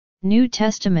New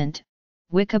Testament,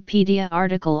 Wikipedia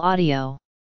article audio.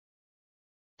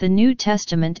 The New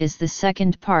Testament is the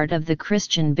second part of the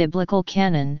Christian biblical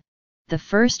canon, the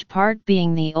first part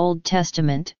being the Old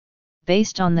Testament,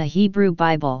 based on the Hebrew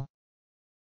Bible.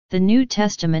 The New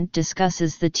Testament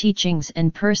discusses the teachings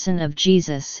and person of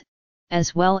Jesus,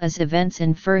 as well as events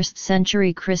in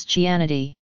first-century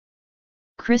Christianity.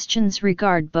 Christians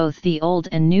regard both the Old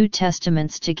and New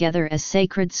Testaments together as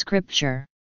sacred scripture.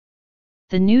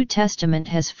 The New Testament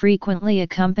has frequently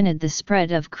accompanied the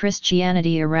spread of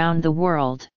Christianity around the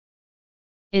world.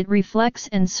 It reflects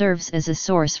and serves as a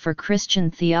source for Christian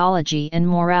theology and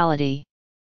morality.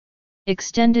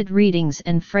 Extended readings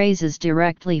and phrases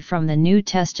directly from the New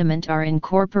Testament are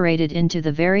incorporated into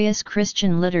the various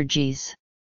Christian liturgies.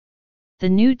 The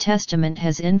New Testament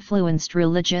has influenced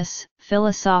religious,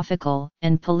 philosophical,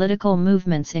 and political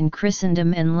movements in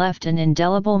Christendom and left an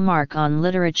indelible mark on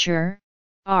literature,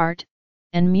 art,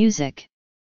 and music.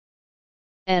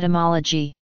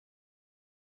 Etymology.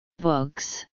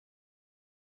 Books.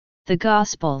 The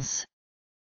Gospels.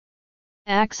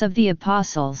 Acts of the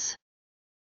Apostles.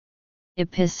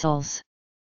 Epistles.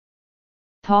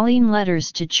 Pauline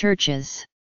letters to churches.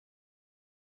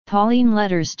 Pauline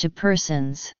letters to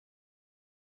persons.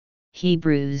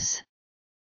 Hebrews.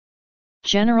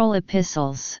 General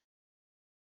epistles.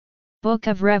 Book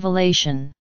of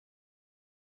Revelation.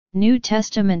 New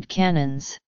Testament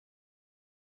canons.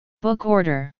 Book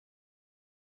order.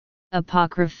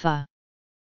 Apocrypha.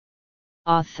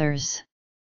 Authors.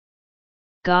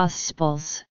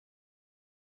 Gospels.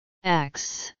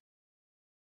 Acts.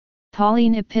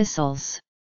 Pauline epistles.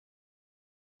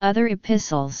 Other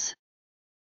epistles.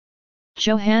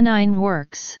 Johannine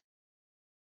works.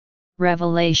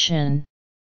 Revelation.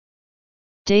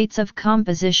 Dates of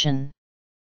composition.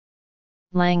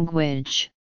 Language.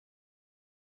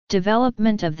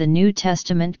 Development of the New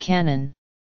Testament canon.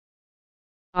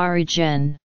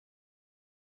 Origin.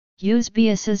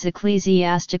 Eusebius's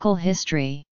ecclesiastical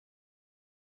history.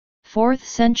 4th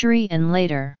century and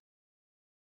later.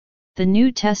 The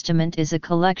New Testament is a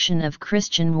collection of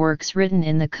Christian works written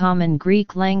in the common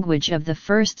Greek language of the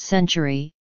 1st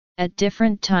century, at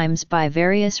different times by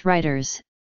various writers,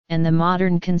 and the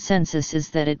modern consensus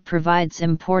is that it provides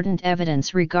important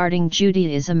evidence regarding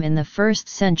Judaism in the 1st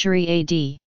century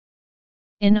AD.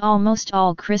 In almost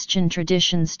all Christian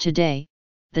traditions today,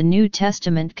 the New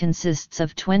Testament consists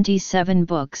of 27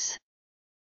 books.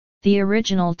 The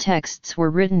original texts were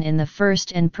written in the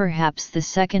 1st and perhaps the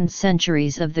 2nd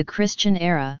centuries of the Christian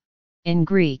era, in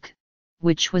Greek,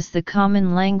 which was the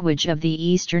common language of the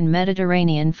Eastern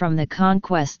Mediterranean from the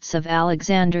conquests of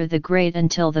Alexander the Great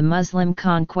until the Muslim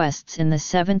conquests in the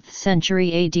 7th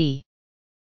century AD.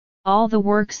 All the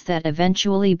works that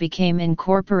eventually became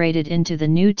incorporated into the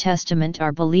New Testament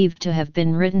are believed to have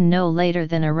been written no later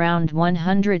than around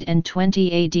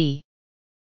 120 AD.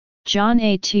 John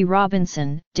A. T.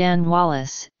 Robinson, Dan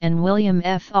Wallace, and William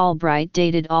F. Albright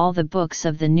dated all the books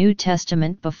of the New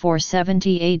Testament before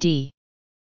 70 AD.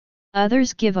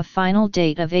 Others give a final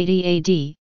date of 80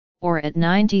 AD, or at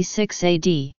 96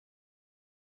 AD.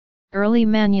 Early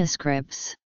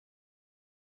manuscripts.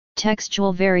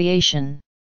 Textual variation.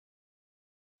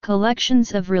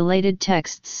 Collections of related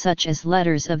texts such as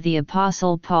letters of the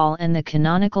Apostle Paul and the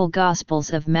canonical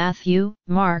Gospels of Matthew,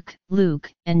 Mark,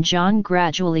 Luke, and John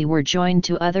gradually were joined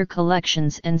to other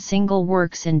collections and single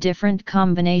works in different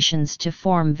combinations to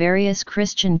form various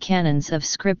Christian canons of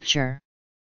Scripture.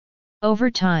 Over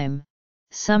time,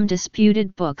 some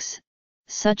disputed books,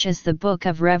 such as the Book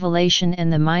of Revelation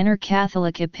and the minor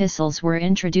Catholic epistles, were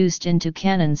introduced into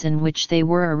canons in which they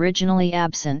were originally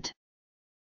absent.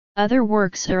 Other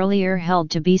works earlier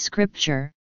held to be scripture,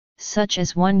 such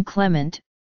as 1 Clement,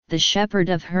 the Shepherd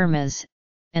of Hermas,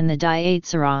 and the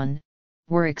Diatessaron,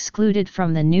 were excluded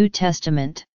from the New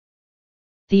Testament.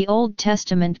 The Old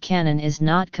Testament canon is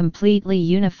not completely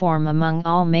uniform among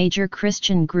all major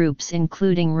Christian groups,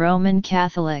 including Roman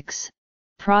Catholics,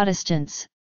 Protestants,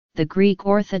 the Greek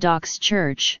Orthodox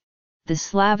Church, the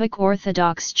Slavic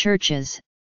Orthodox Churches,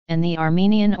 and the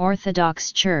Armenian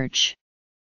Orthodox Church.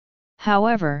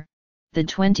 However, the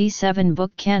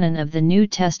 27-book canon of the New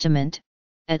Testament,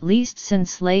 at least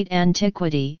since late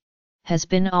antiquity, has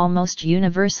been almost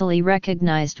universally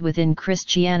recognized within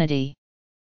Christianity.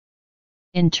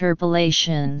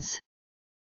 Interpolations.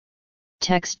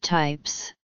 Text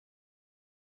types.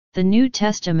 The New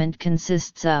Testament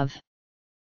consists of.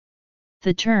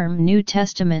 The term New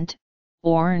Testament,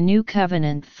 or New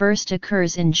Covenant, first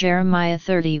occurs in Jeremiah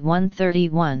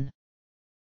 31:31.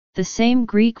 The same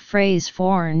Greek phrase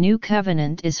for New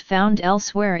Covenant is found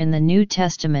elsewhere in the New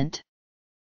Testament.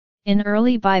 In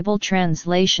early Bible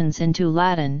translations into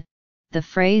Latin, the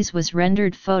phrase was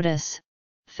rendered foedus,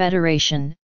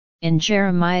 federation, in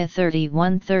Jeremiah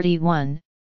 31:31,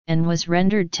 and was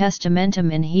rendered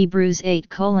testamentum in Hebrews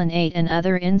 8:8 and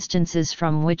other instances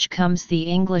from which comes the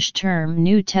English term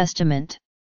New Testament.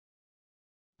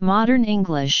 Modern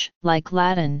English, like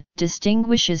Latin,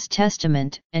 distinguishes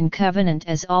testament and covenant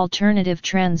as alternative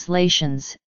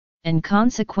translations, and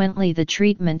consequently the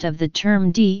treatment of the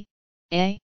term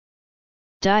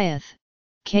diath,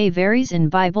 varies in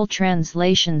Bible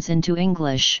translations into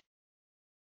English.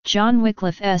 John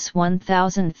Wycliffe's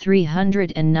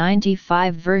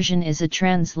 1395 version is a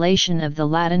translation of the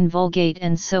Latin Vulgate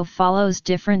and so follows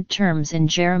different terms in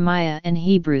Jeremiah and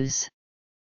Hebrews.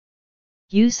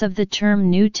 Use of the term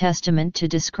New Testament to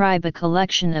describe a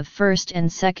collection of 1st and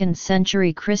 2nd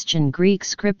century Christian Greek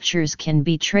scriptures can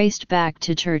be traced back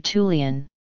to Tertullian.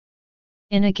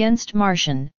 In Against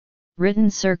Marcion,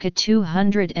 written circa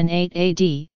 208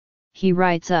 AD, he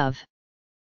writes of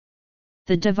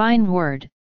the divine word,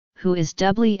 who is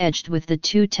doubly edged with the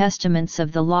two testaments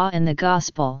of the law and the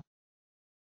gospel.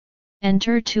 And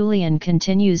Tertullian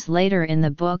continues later in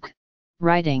the book,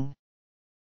 writing,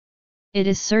 it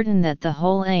is certain that the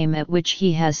whole aim at which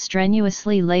he has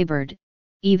strenuously labored,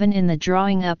 even in the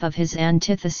drawing up of his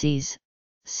antitheses,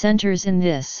 centers in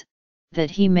this,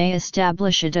 that he may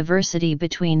establish a diversity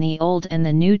between the Old and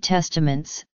the New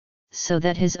Testaments, so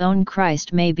that his own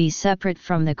Christ may be separate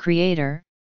from the Creator,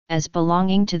 as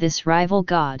belonging to this rival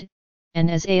God, and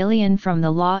as alien from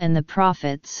the law and the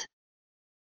prophets.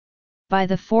 By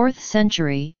the 4th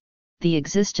century, the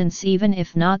existence even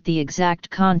if not the exact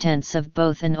contents of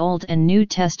both an Old and New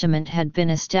Testament had been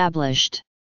established.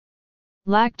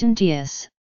 Lactantius,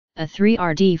 a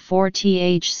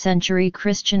 3rd-4th century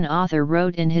Christian author,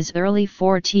 wrote in his early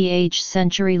 4th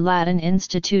century Latin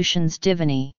Institutiones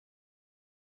Divinae.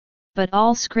 But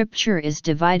all Scripture is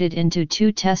divided into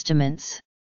two testaments.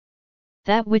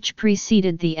 That which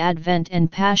preceded the advent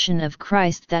and passion of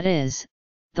Christ, that is,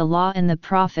 the law and the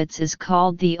prophets, is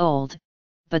called the Old,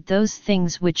 but those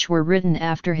things which were written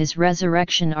after his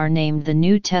resurrection are named the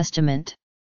New Testament.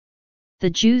 The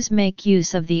Jews make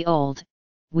use of the Old,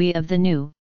 we of the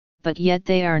New, but yet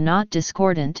they are not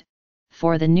discordant,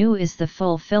 for the New is the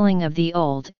fulfilling of the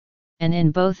Old, and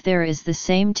in both there is the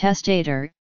same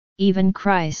testator, even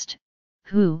Christ,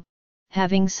 who,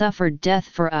 having suffered death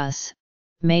for us,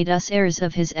 made us heirs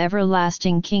of his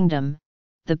everlasting kingdom,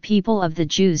 the people of the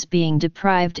Jews being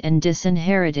deprived and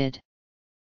disinherited.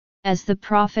 As the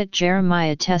prophet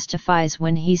Jeremiah testifies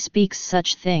when he speaks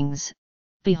such things,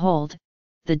 behold,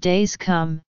 the days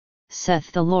come,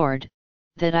 saith the Lord,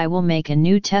 that I will make a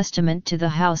new testament to the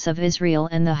house of Israel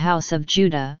and the house of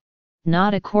Judah,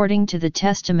 not according to the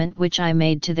testament which I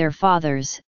made to their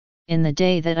fathers, in the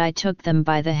day that I took them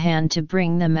by the hand to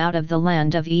bring them out of the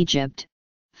land of Egypt,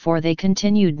 for they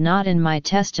continued not in my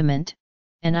testament,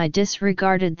 and I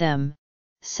disregarded them,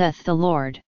 saith the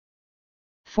Lord.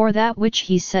 For that which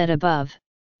he said above,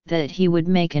 that he would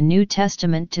make a new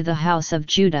testament to the house of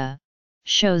Judah,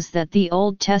 shows that the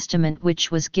Old Testament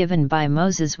which was given by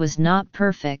Moses was not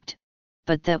perfect,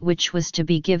 but that which was to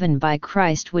be given by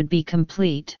Christ would be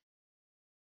complete.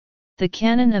 The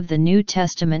canon of the New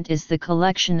Testament is the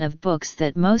collection of books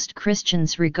that most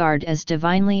Christians regard as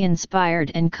divinely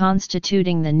inspired and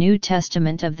constituting the New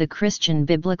Testament of the Christian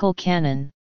biblical canon.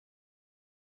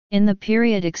 In the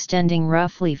period extending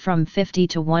roughly from 50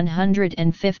 to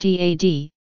 150 AD,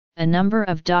 a number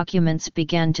of documents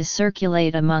began to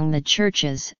circulate among the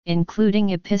churches, including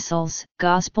epistles,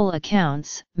 gospel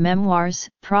accounts, memoirs,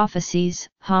 prophecies,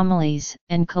 homilies,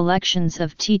 and collections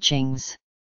of teachings.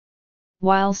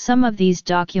 While some of these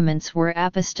documents were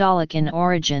apostolic in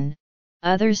origin,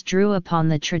 others drew upon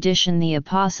the tradition the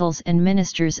apostles and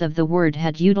ministers of the Word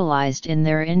had utilized in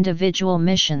their individual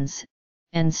missions,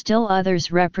 and still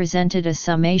others represented a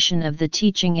summation of the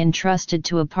teaching entrusted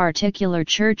to a particular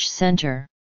church center.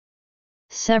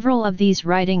 Several of these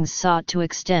writings sought to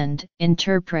extend,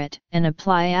 interpret, and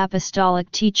apply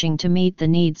apostolic teaching to meet the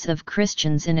needs of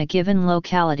Christians in a given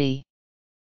locality.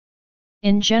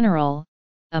 In general,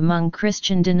 among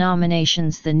Christian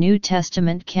denominations, the New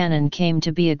Testament canon came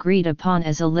to be agreed upon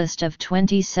as a list of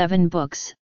 27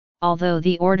 books, although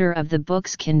the order of the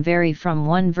books can vary from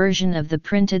one version of the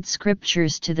printed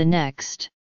scriptures to the next.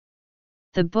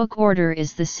 The book order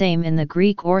is the same in the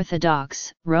Greek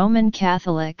Orthodox, Roman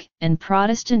Catholic, and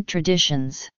Protestant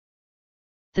traditions.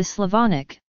 The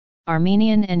Slavonic,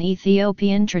 Armenian and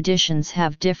Ethiopian traditions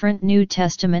have different New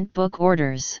Testament book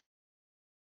orders.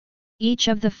 Each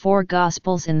of the four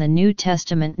Gospels in the New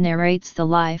Testament narrates the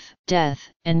life,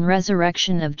 death, and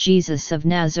resurrection of Jesus of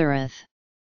Nazareth.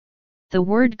 The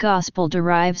word gospel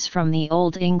derives from the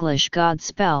Old English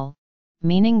godspell,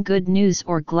 meaning good news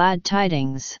or glad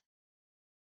tidings.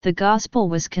 The gospel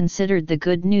was considered the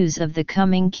good news of the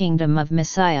coming kingdom of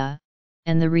Messiah,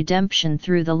 and the redemption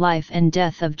through the life and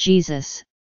death of Jesus,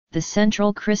 the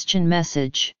central Christian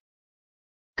message.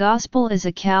 Gospel is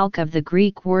a calque of the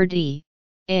Greek word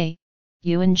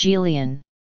euangelion.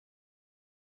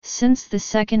 Since the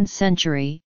 2nd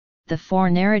century, the 4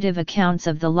 narrative accounts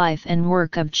of the life and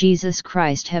work of Jesus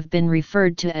Christ have been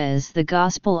referred to as the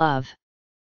Gospel of,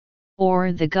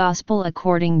 or the Gospel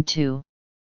according to,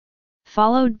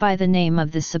 followed by the name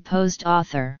of the supposed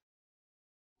author.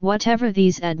 Whatever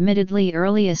these admittedly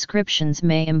early ascriptions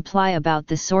may imply about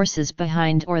the sources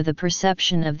behind or the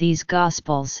perception of these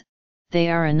Gospels, they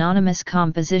are anonymous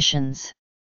compositions.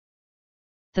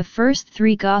 The first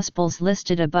 3 Gospels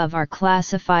listed above are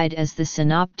classified as the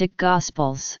Synoptic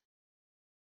Gospels.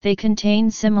 They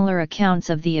contain similar accounts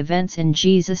of the events in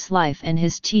Jesus' life and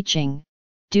his teaching,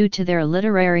 due to their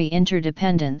literary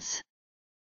interdependence.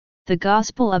 The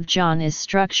Gospel of John is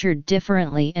structured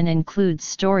differently and includes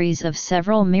stories of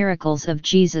several miracles of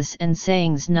Jesus and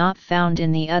sayings not found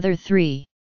in the other 3.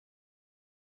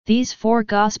 These 4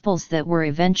 Gospels that were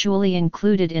eventually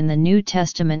included in the New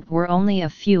Testament were only a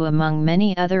few among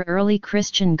many other early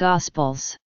Christian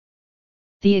Gospels.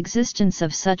 The existence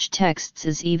of such texts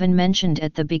is even mentioned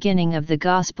at the beginning of the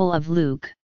Gospel of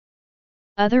Luke.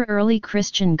 Other early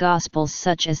Christian Gospels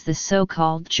such as the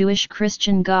so-called Jewish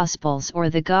Christian Gospels or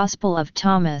the Gospel of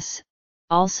Thomas,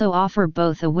 also offer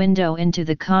both a window into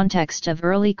the context of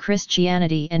early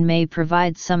Christianity and may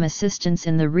provide some assistance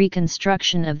in the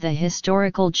reconstruction of the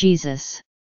historical Jesus.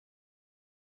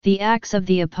 The Acts of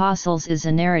the Apostles is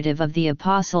a narrative of the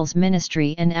Apostles'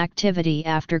 ministry and activity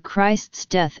after Christ's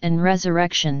death and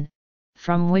resurrection,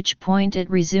 from which point it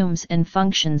resumes and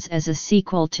functions as a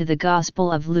sequel to the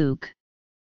Gospel of Luke.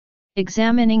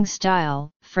 Examining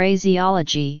style,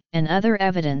 phraseology, and other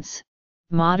evidence,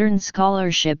 modern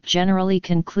scholarship generally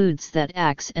concludes that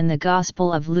Acts and the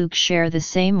Gospel of Luke share the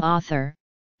same author,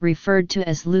 referred to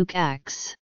as Luke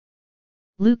Acts.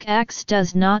 Luke Acts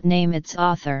does not name its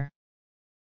author.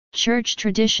 Church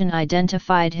tradition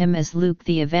identified him as Luke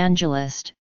the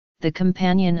Evangelist, the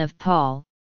companion of Paul,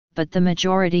 but the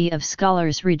majority of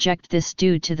scholars reject this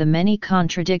due to the many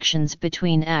contradictions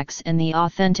between Acts and the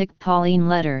authentic Pauline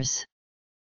letters.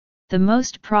 The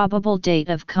most probable date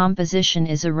of composition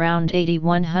is around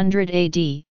 8100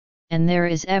 AD, and there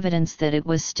is evidence that it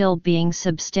was still being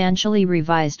substantially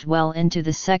revised well into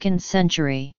the 2nd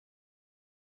century.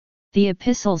 The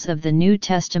epistles of the New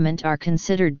Testament are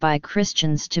considered by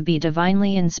Christians to be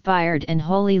divinely inspired and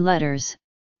holy letters,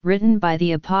 written by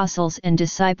the apostles and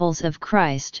disciples of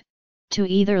Christ, to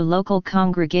either local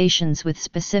congregations with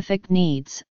specific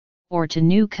needs, or to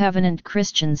New Covenant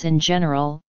Christians in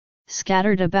general,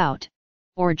 scattered about,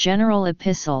 or general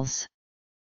epistles.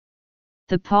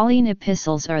 The Pauline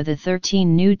epistles are the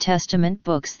 13 New Testament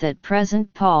books that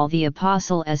present Paul the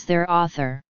Apostle as their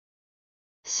author.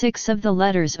 6 of the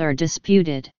letters are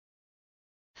disputed.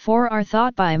 4 are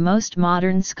thought by most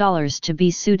modern scholars to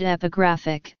be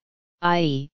pseudepigraphic,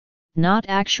 i.e., not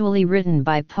actually written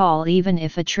by Paul even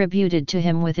if attributed to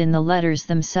him within the letters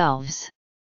themselves.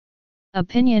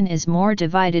 Opinion is more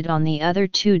divided on the other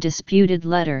 2 disputed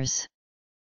letters.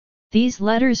 These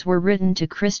letters were written to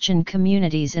Christian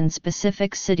communities in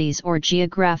specific cities or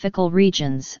geographical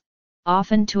regions,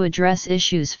 often to address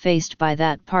issues faced by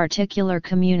that particular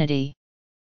community.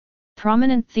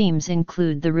 Prominent themes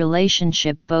include the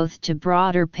relationship both to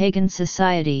broader pagan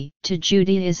society, to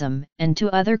Judaism, and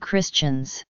to other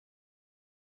Christians.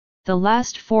 The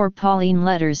last 4 Pauline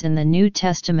letters in the New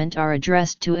Testament are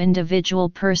addressed to individual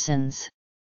persons.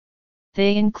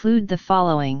 They include the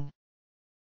following.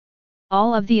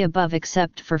 All of the above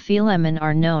except for Philemon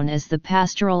are known as the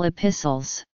pastoral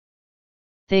epistles.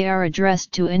 They are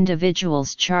addressed to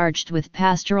individuals charged with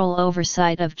pastoral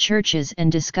oversight of churches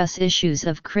and discuss issues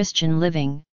of Christian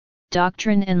living,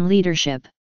 doctrine and leadership.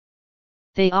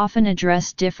 They often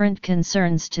address different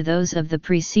concerns to those of the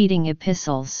preceding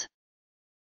epistles.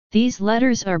 These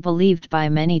letters are believed by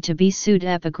many to be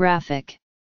pseudepigraphic.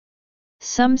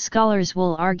 Some scholars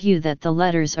will argue that the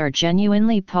letters are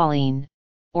genuinely Pauline,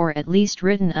 or at least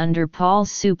written under Paul's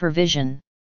supervision.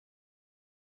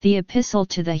 The Epistle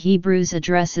to the Hebrews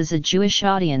addresses a Jewish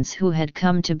audience who had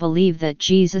come to believe that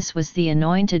Jesus was the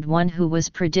Anointed One who was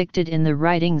predicted in the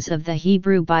writings of the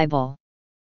Hebrew Bible.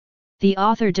 The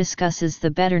author discusses the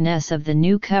betterness of the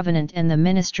New Covenant and the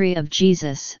ministry of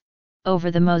Jesus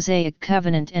over the Mosaic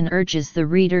Covenant and urges the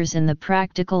readers in the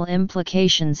practical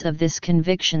implications of this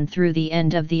conviction through the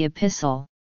end of the epistle.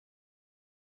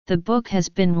 The book has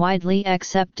been widely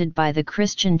accepted by the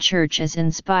Christian Church as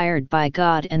inspired by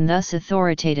God and thus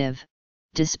authoritative,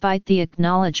 despite the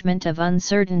acknowledgement of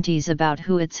uncertainties about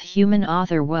who its human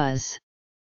author was.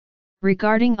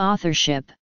 Regarding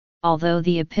authorship, although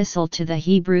the Epistle to the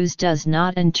Hebrews does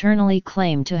not internally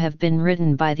claim to have been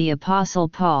written by the Apostle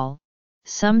Paul,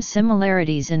 some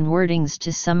similarities in wordings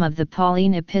to some of the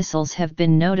Pauline epistles have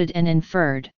been noted and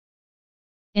inferred.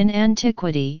 In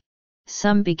antiquity,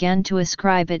 some began to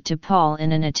ascribe it to Paul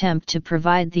in an attempt to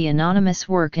provide the anonymous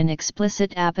work an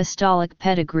explicit apostolic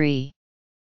pedigree.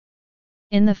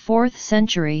 In the 4th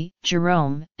century,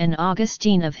 Jerome and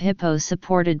Augustine of Hippo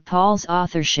supported Paul's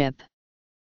authorship.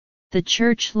 The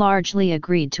Church largely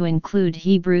agreed to include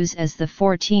Hebrews as the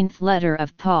 14th letter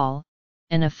of Paul,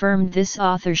 and affirmed this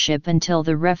authorship until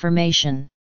the Reformation.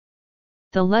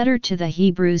 The letter to the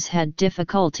Hebrews had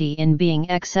difficulty in being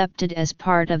accepted as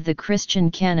part of the Christian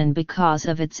canon because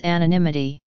of its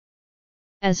anonymity.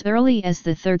 As early as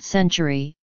the 3rd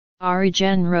century,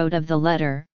 Origen wrote of the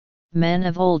letter, "Men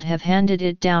of old have handed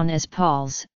it down as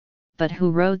Paul's, but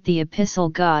who wrote the epistle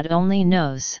God only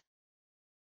knows."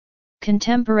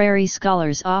 Contemporary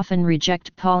scholars often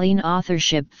reject Pauline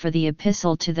authorship for the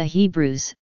Epistle to the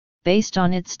Hebrews, based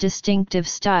on its distinctive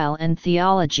style and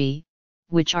theology,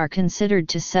 which are considered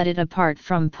to set it apart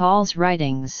from Paul's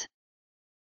writings.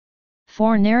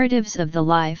 Four narratives of the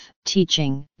life,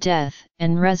 teaching, death,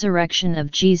 and resurrection of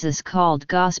Jesus called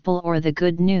Gospel or the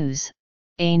Good News,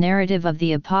 a narrative of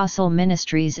the apostle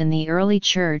ministries in the early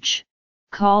Church,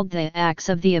 called the Acts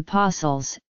of the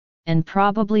Apostles, and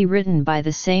probably written by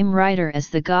the same writer as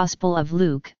the Gospel of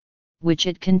Luke, which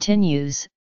it continues,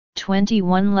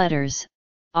 21 letters,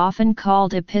 often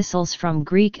called epistles from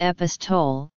Greek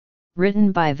epistole,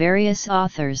 written by various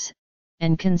authors,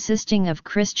 and consisting of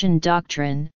Christian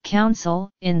doctrine, counsel,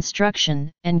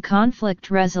 instruction, and conflict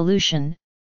resolution,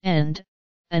 and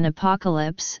an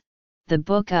apocalypse, the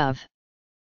Book of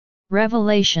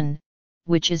Revelation,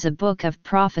 which is a book of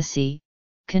prophecy,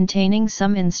 containing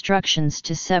some instructions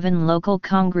to 7 local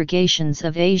congregations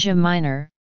of Asia Minor,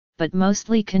 but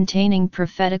mostly containing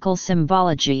prophetical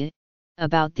symbology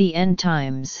about the end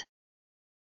times.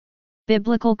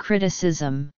 Biblical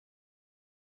criticism.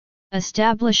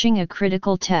 Establishing a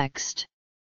critical text.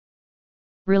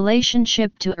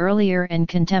 Relationship to earlier and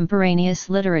contemporaneous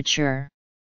literature.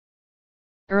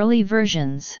 Early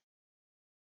versions.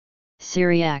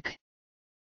 Syriac,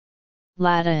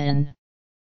 Latin,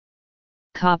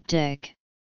 Coptic.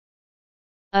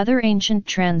 Other ancient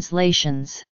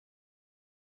translations.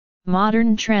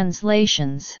 Modern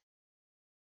translations.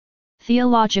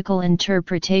 Theological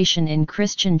interpretation in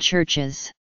Christian churches.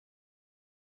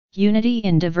 Unity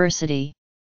in diversity.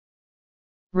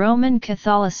 Roman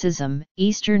Catholicism,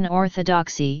 Eastern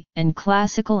Orthodoxy, and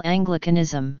Classical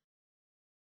Anglicanism.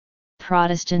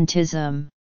 Protestantism.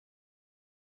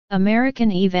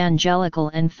 American Evangelical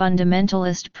and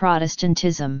Fundamentalist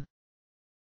Protestantism.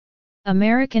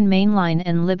 American Mainline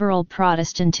and Liberal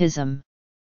Protestantism.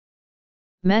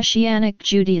 Messianic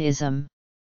Judaism.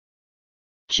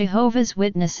 Jehovah's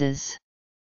Witnesses.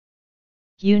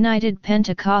 United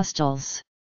Pentecostals.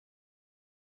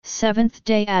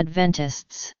 Seventh-day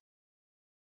Adventists.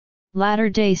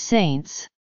 Latter-day Saints.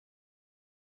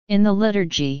 In the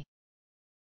liturgy.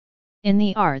 In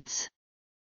the arts.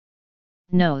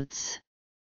 Notes.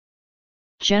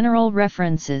 General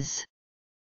references.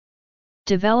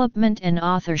 Development and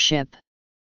authorship.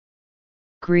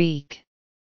 Greek.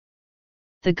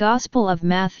 The Gospel of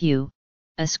Matthew,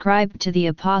 ascribed to the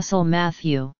Apostle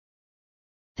Matthew.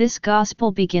 This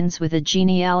Gospel begins with a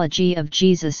genealogy of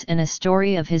Jesus and a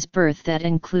story of his birth that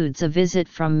includes a visit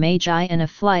from Magi and a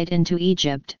flight into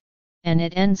Egypt, and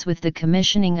it ends with the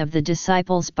commissioning of the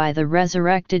disciples by the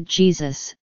resurrected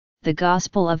Jesus. The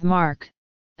Gospel of Mark,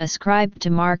 ascribed to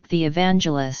Mark the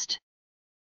Evangelist.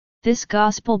 This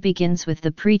Gospel begins with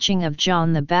the preaching of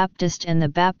John the Baptist and the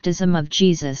baptism of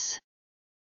Jesus.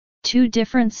 2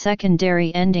 different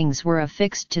secondary endings were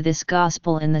affixed to this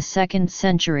Gospel in the 2nd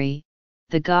century.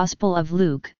 The Gospel of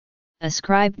Luke,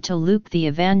 ascribed to Luke the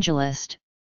Evangelist,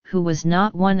 who was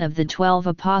not one of the 12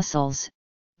 apostles,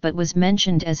 but was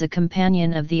mentioned as a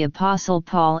companion of the Apostle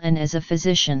Paul and as a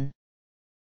physician.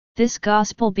 This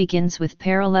Gospel begins with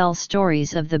parallel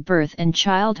stories of the birth and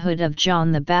childhood of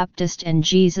John the Baptist and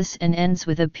Jesus and ends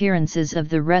with appearances of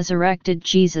the resurrected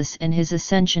Jesus and his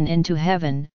ascension into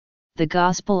heaven. The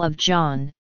Gospel of John,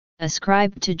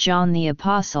 ascribed to John the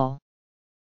Apostle.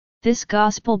 This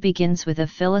Gospel begins with a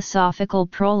philosophical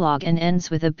prologue and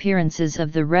ends with appearances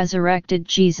of the resurrected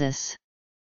Jesus.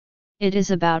 It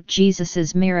is about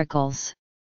Jesus's miracles.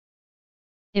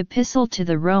 Epistle to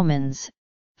the Romans,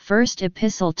 First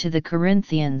Epistle to the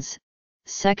Corinthians,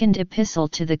 Second Epistle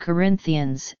to the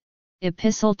Corinthians,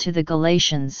 Epistle to the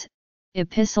Galatians,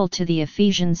 Epistle to the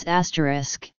Ephesians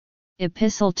 *,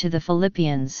 Epistle to the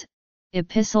Philippians,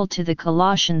 Epistle to the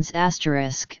Colossians *,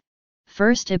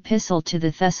 First Epistle to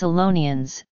the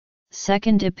Thessalonians,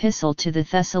 Second Epistle to the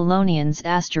Thessalonians *,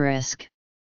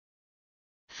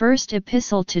 First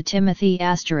Epistle to Timothy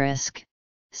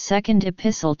 *, Second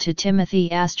Epistle to Timothy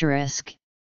 *,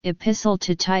 Epistle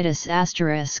to Titus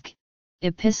 *,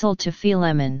 Epistle to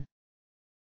Philemon.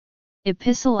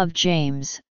 Epistle of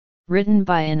James, written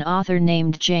by an author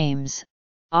named James,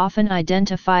 often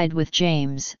identified with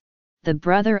James, the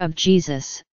brother of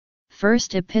Jesus.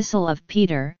 First Epistle of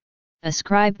Peter,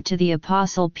 ascribed to the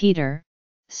Apostle Peter,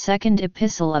 Second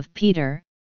Epistle of Peter,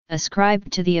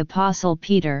 ascribed to the Apostle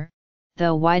Peter,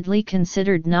 though widely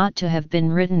considered not to have been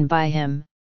written by him.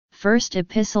 First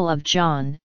Epistle of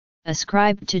John,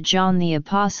 ascribed to John the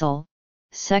Apostle,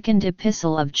 Second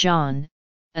Epistle of John,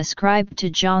 ascribed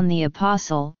to John the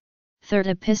Apostle, Third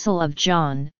Epistle of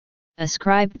John,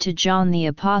 ascribed to John the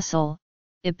Apostle,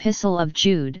 Epistle of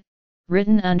Jude,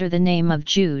 written under the name of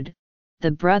Jude,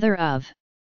 the brother of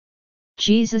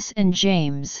Jesus and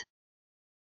James.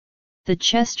 The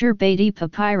Chester Beatty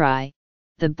Papyri,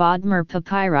 the Bodmer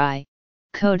Papyri,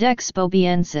 Codex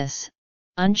Bobiensis,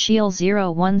 Uncial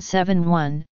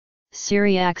 0171,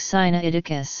 Syriac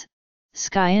Sinaiticus,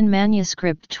 Skyan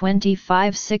Manuscript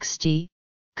 2560,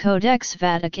 Codex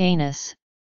Vaticanus,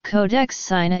 Codex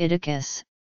Sinaiticus,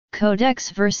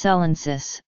 Codex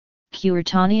Vercellensis,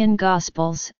 Curetonian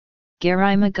Gospels,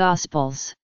 Gerima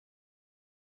Gospels.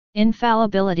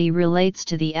 Infallibility relates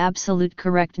to the absolute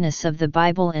correctness of the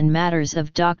Bible in matters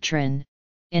of doctrine.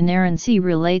 Inerrancy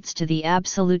relates to the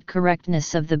absolute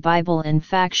correctness of the Bible in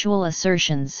factual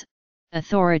assertions.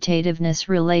 Authoritativeness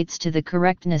relates to the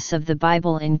correctness of the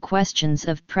Bible in questions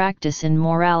of practice and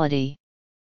morality.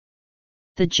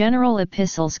 The general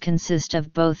epistles consist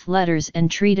of both letters and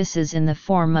treatises in the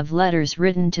form of letters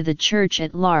written to the Church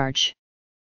at large.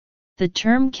 The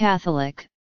term Catholic,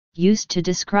 used to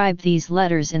describe these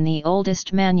letters in the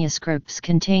oldest manuscripts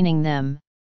containing them,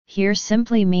 here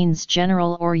simply means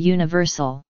general or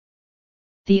universal.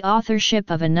 The authorship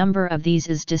of a number of these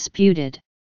is disputed.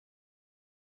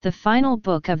 The final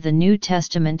book of the New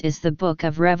Testament is the Book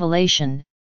of Revelation,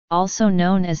 also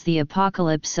known as the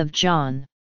Apocalypse of John.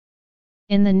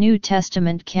 In the New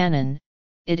Testament canon,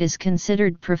 it is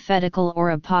considered prophetical or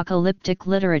apocalyptic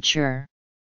literature.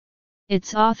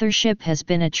 Its authorship has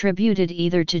been attributed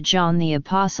either to John the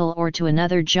Apostle or to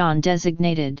another John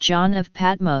designated John of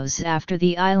Patmos after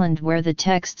the island where the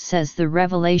text says the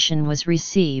revelation was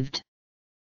received.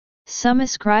 Some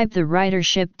ascribe the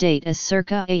writership date as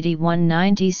circa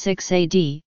 8196 AD,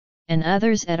 and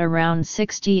others at around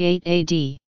 68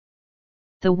 AD.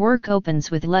 The work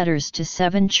opens with letters to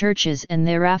 7 churches and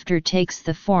thereafter takes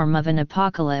the form of an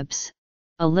apocalypse,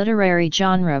 a literary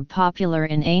genre popular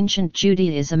in ancient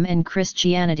Judaism and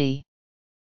Christianity.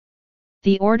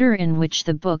 The order in which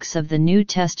the books of the New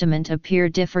Testament appear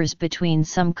differs between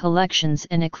some collections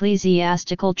and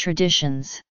ecclesiastical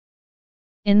traditions.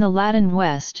 In the Latin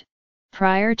West,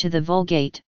 prior to the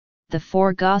Vulgate, the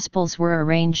 4 Gospels were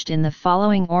arranged in the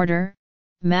following order: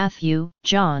 Matthew,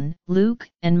 John, Luke,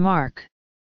 and Mark.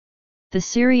 The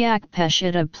Syriac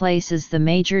Peshitta places the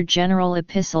major general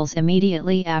epistles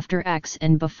immediately after Acts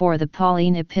and before the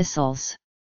Pauline epistles.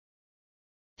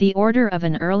 The order of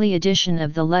an early edition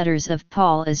of the letters of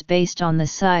Paul is based on the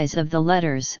size of the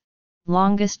letters,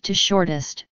 longest to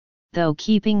shortest, though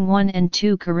keeping 1 and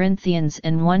 2 Corinthians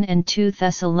and 1 and 2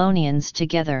 Thessalonians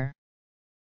together.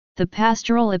 The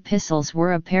pastoral epistles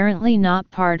were apparently not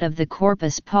part of the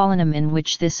Corpus Paulinum in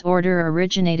which this order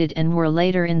originated and were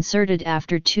later inserted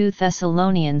after 2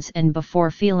 Thessalonians and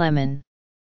before Philemon.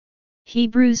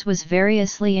 Hebrews was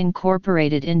variously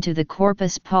incorporated into the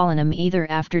Corpus Paulinum either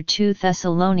after 2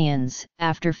 Thessalonians,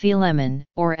 after Philemon,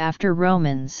 or after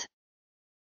Romans.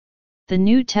 The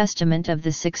New Testament of the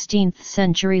 16th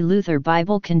century Luther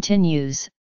Bible continues,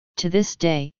 to this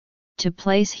day, to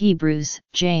place Hebrews,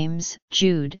 James,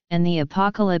 Jude, and the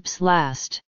Apocalypse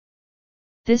last.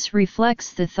 This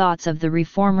reflects the thoughts of the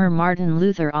reformer Martin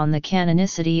Luther on the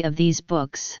canonicity of these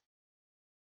books.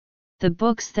 The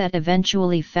books that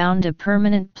eventually found a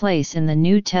permanent place in the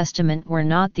New Testament were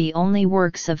not the only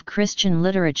works of Christian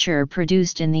literature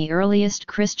produced in the earliest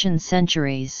Christian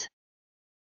centuries.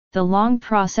 The long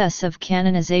process of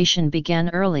canonization began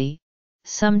early,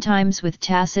 sometimes with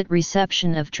tacit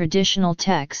reception of traditional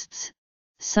texts,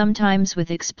 sometimes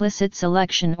with explicit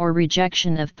selection or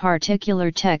rejection of particular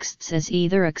texts as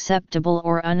either acceptable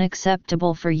or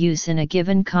unacceptable for use in a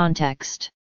given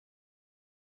context.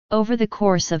 Over the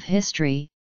course of history,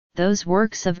 those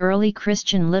works of early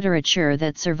Christian literature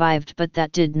that survived but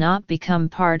that did not become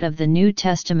part of the New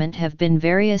Testament have been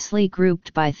variously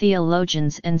grouped by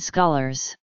theologians and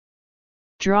scholars.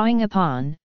 Drawing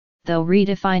upon, though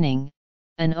redefining,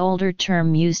 an older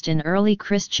term used in early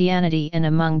Christianity and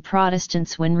among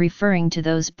Protestants when referring to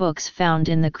those books found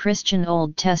in the Christian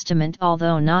Old Testament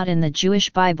although not in the Jewish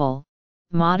Bible,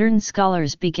 modern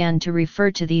scholars began to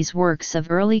refer to these works of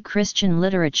early Christian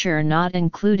literature not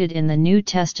included in the New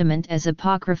Testament as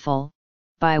apocryphal,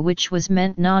 by which was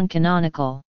meant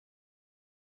non-canonical.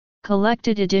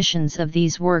 Collected editions of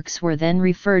these works were then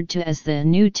referred to as the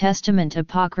New Testament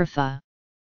Apocrypha.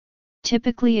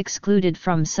 Typically excluded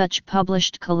from such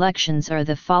published collections are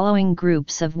the following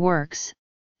groups of works: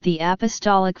 the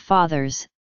Apostolic Fathers,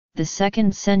 the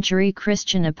 2nd century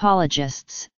Christian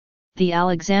apologists, the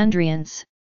Alexandrians,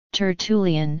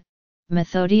 Tertullian,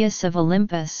 Methodius of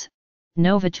Olympus,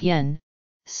 Novatian,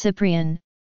 Cyprian,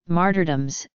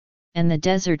 Martyrdoms, and the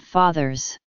Desert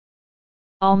Fathers.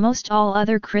 Almost all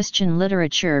other Christian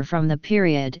literature from the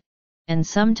period, and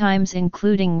sometimes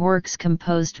including works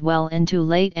composed well into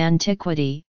late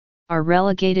antiquity, are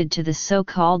relegated to the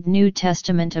so-called New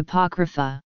Testament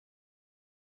Apocrypha.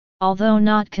 Although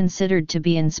not considered to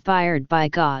be inspired by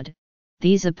God,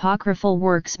 these apocryphal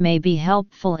works may be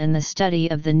helpful in the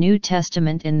study of the New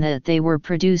Testament in that they were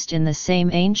produced in the same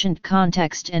ancient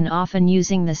context and often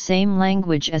using the same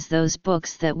language as those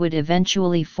books that would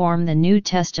eventually form the New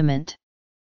Testament.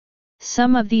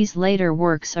 Some of these later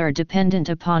works are dependent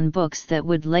upon books that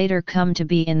would later come to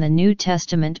be in the New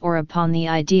Testament or upon the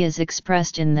ideas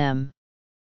expressed in them.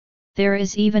 There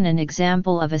is even an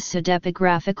example of a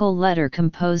pseudepigraphical letter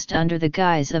composed under the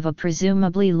guise of a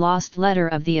presumably lost letter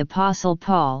of the Apostle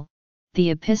Paul, the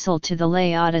Epistle to the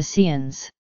Laodiceans.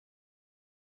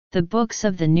 The books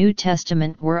of the New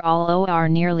Testament were all or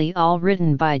nearly all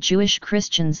written by Jewish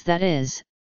Christians, that is,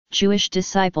 Jewish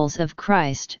disciples of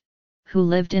Christ, who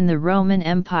lived in the Roman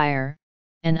Empire,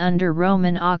 and under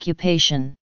Roman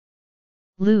occupation.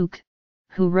 Luke,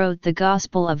 who wrote the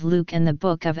Gospel of Luke and the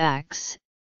Book of Acts,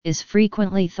 is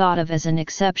frequently thought of as an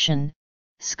exception.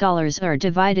 Scholars are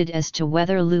divided as to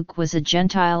whether Luke was a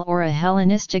Gentile or a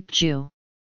Hellenistic Jew.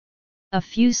 A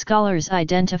few scholars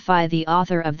identify the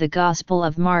author of the Gospel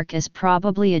of Mark as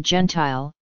probably a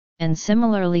Gentile, and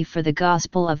similarly for the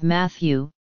Gospel of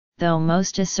Matthew, though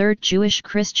most assert Jewish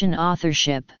Christian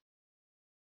authorship.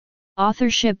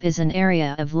 Authorship is an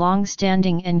area of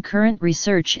long-standing and current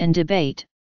research and debate,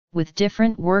 with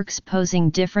different works posing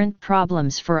different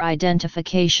problems for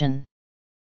identification.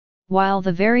 While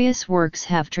the various works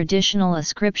have traditional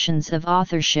ascriptions of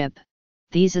authorship,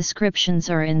 these ascriptions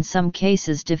are in some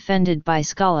cases defended by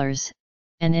scholars,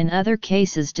 and in other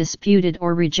cases disputed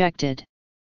or rejected.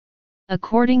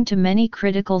 According to many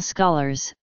critical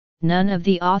scholars, none of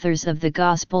the authors of the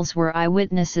Gospels were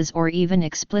eyewitnesses or even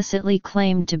explicitly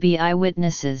claimed to be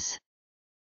eyewitnesses.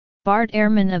 Bart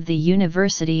Ehrman of the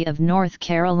University of North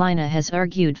Carolina has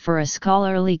argued for a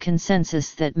scholarly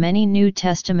consensus that many New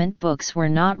Testament books were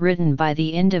not written by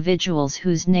the individuals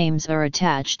whose names are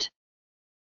attached.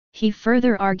 He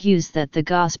further argues that the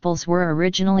Gospels were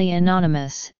originally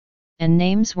anonymous, and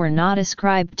names were not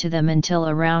ascribed to them until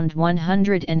around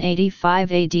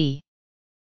 185 AD.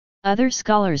 Other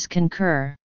scholars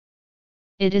concur.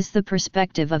 It is the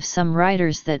perspective of some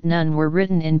writers that none were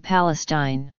written in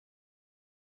Palestine.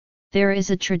 There is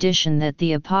a tradition that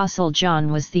the Apostle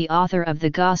John was the author of the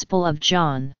Gospel of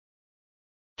John.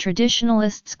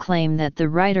 Traditionalists claim that the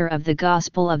writer of the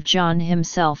Gospel of John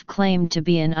himself claimed to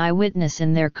be an eyewitness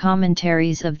in their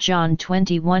commentaries of John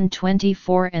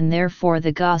 21:24, and therefore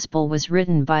the Gospel was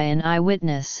written by an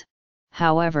eyewitness.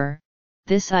 However,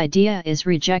 this idea is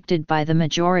rejected by the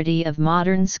majority of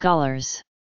modern scholars.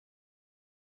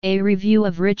 A review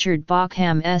of Richard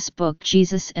Bockham's book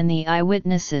Jesus and the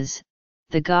Eyewitnesses,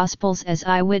 The Gospels as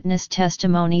Eyewitness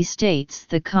Testimony states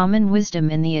the common wisdom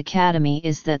in the Academy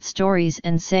is that stories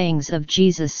and sayings of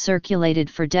Jesus circulated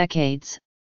for decades,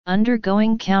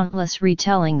 undergoing countless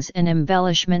retellings and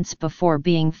embellishments before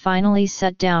being finally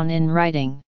set down in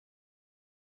writing.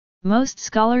 Most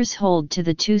scholars hold to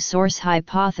the two-source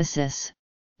hypothesis,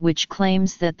 which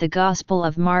claims that the Gospel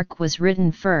of Mark was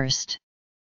written first.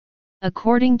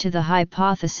 According to the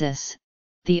hypothesis,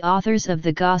 the authors of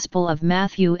the Gospel of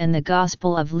Matthew and the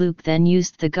Gospel of Luke then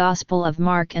used the Gospel of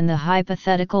Mark and the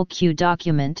hypothetical Q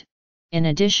document, in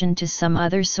addition to some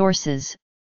other sources,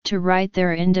 to write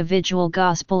their individual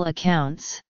Gospel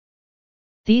accounts.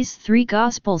 These three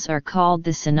Gospels are called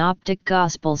the Synoptic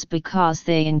Gospels because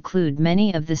they include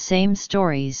many of the same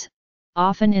stories,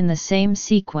 often in the same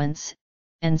sequence,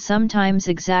 and sometimes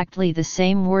exactly the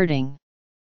same wording.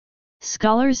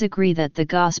 Scholars agree that the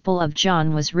Gospel of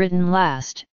John was written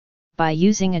last, by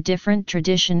using a different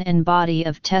tradition and body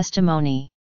of testimony.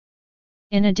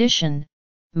 In addition,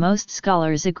 most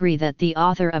scholars agree that the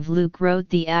author of Luke wrote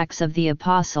the Acts of the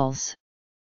Apostles.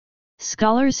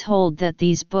 Scholars hold that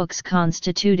these books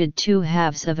constituted two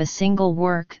halves of a single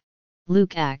work,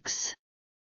 Luke Acts.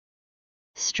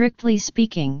 Strictly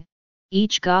speaking,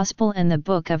 each Gospel and the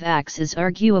book of Acts is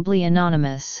arguably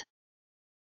anonymous.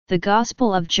 The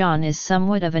Gospel of John is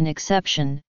somewhat of an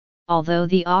exception, although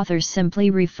the author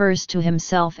simply refers to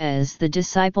himself as the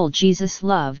disciple Jesus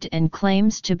loved and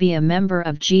claims to be a member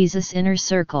of Jesus' inner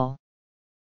circle.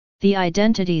 The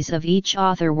identities of each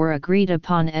author were agreed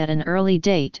upon at an early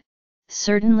date,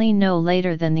 certainly no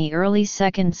later than the early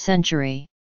 2nd century.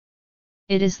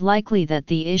 It is likely that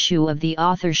the issue of the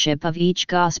authorship of each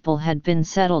Gospel had been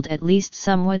settled at least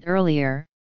somewhat earlier,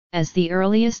 as the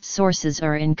earliest sources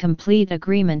are in complete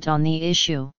agreement on the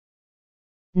issue.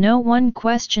 No one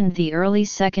questioned the early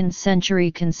 2nd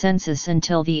century consensus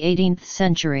until the 18th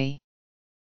century.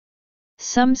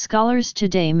 Some scholars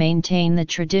today maintain the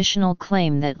traditional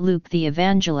claim that Luke the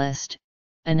Evangelist,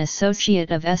 an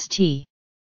associate of St.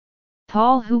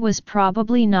 Paul who was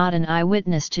probably not an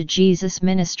eyewitness to Jesus'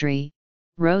 ministry,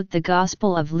 wrote the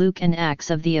Gospel of Luke and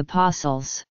Acts of the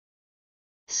Apostles.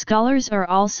 Scholars are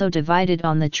also divided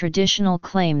on the traditional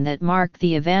claim that Mark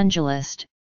the Evangelist,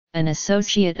 an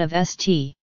associate of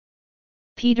St.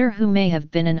 Peter who may have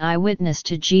been an eyewitness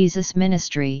to Jesus'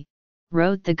 ministry,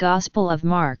 wrote the Gospel of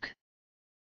Mark.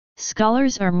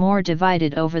 Scholars are more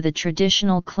divided over the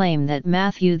traditional claim that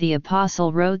Matthew the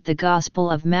Apostle wrote the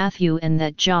Gospel of Matthew and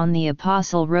that John the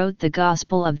Apostle wrote the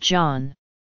Gospel of John.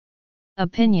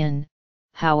 Opinion,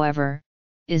 however,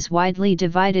 is widely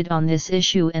divided on this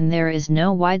issue and there is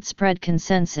no widespread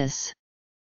consensus.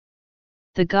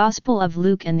 The Gospel of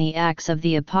Luke and the Acts of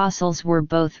the Apostles were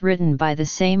both written by the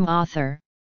same author,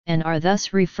 and are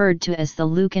thus referred to as the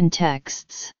Lucan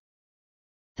texts.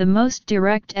 The most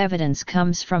direct evidence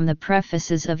comes from the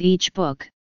prefaces of each book.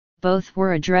 Both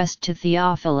were addressed to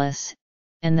Theophilus,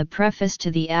 and the preface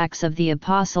to the Acts of the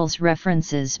Apostles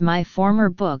references my former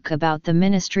book about the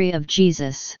ministry of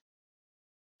Jesus.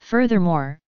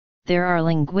 Furthermore, there are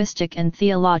linguistic and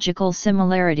theological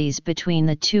similarities between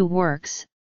the two works,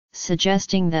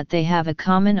 suggesting that they have a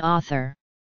common author.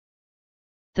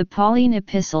 The Pauline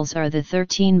epistles are the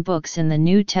 13 books in the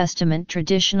New Testament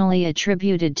traditionally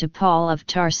attributed to Paul of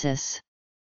Tarsus.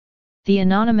 The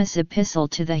anonymous epistle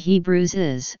to the Hebrews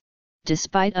is,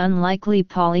 despite unlikely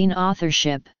Pauline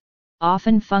authorship,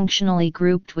 often functionally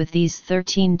grouped with these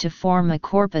 13 to form a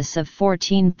corpus of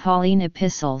 14 Pauline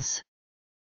epistles.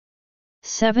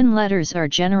 7 letters are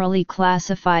generally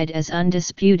classified as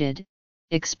undisputed,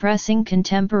 expressing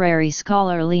contemporary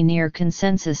scholarly near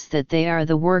consensus that they are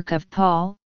the work of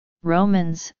Paul: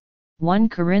 Romans, 1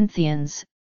 Corinthians,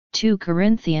 2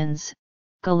 Corinthians,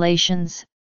 Galatians,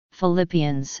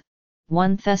 Philippians,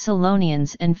 1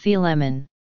 Thessalonians and Philemon.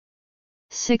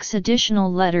 6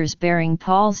 additional letters bearing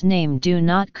Paul's name do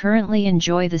not currently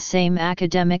enjoy the same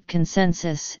academic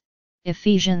consensus: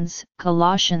 Ephesians,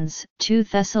 Colossians, 2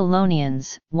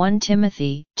 Thessalonians, 1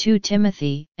 Timothy, 2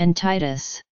 Timothy, and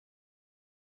Titus.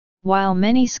 While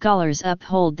many scholars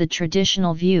uphold the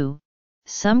traditional view,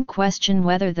 some question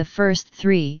whether the first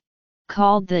 3,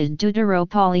 called the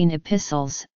Deuteropauline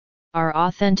epistles, are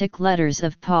authentic letters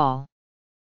of Paul.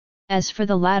 As for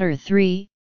the latter 3,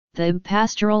 the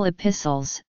pastoral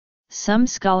epistles, some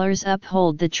scholars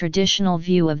uphold the traditional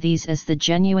view of these as the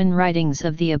genuine writings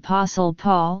of the Apostle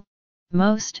Paul.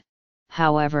 Most,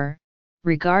 however,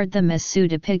 regard them as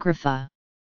pseudepigrapha.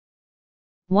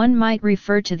 One might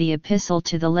refer to the epistle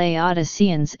to the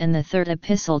Laodiceans and the third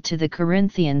epistle to the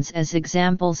Corinthians as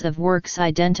examples of works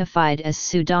identified as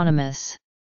pseudonymous.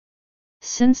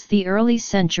 Since the early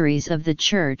centuries of the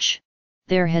Church,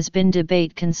 there has been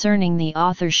debate concerning the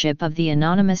authorship of the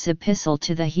anonymous epistle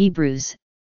to the Hebrews,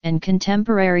 and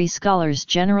contemporary scholars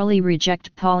generally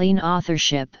reject Pauline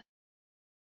authorship.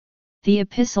 The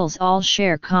epistles all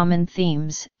share common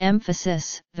themes,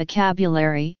 emphasis,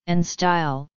 vocabulary, and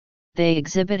style. They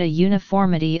exhibit a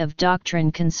uniformity of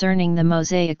doctrine concerning the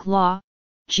Mosaic Law,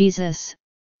 Jesus,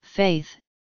 faith,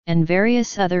 and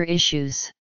various other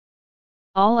issues.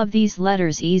 All of these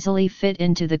letters easily fit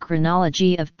into the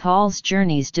chronology of Paul's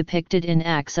journeys depicted in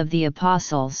Acts of the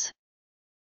Apostles.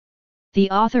 The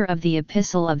author of the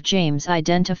Epistle of James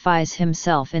identifies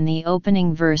himself in the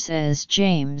opening verse as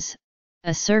James,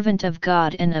 a servant of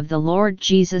God and of the Lord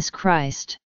Jesus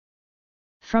Christ.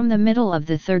 From the middle of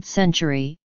the 3rd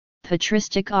century,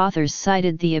 patristic authors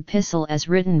cited the epistle as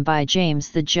written by James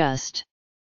the Just.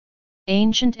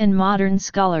 Ancient and modern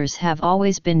scholars have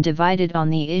always been divided on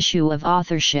the issue of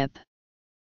authorship.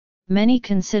 Many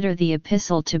consider the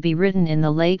epistle to be written in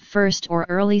the late 1st or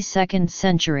early 2nd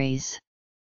centuries.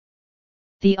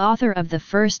 The author of the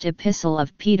first epistle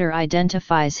of Peter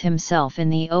identifies himself in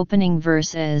the opening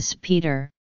verse as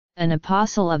Peter, an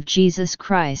apostle of Jesus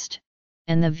Christ,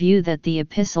 and the view that the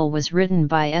epistle was written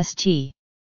by St.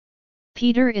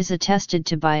 Peter is attested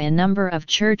to by a number of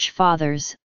church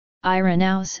fathers: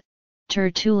 Irenaeus,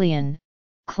 Tertullian,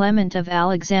 Clement of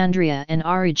Alexandria and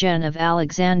Origen of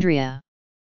Alexandria.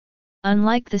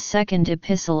 Unlike the second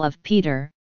epistle of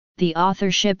Peter, the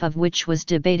authorship of which was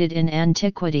debated in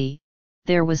antiquity,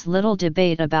 there was little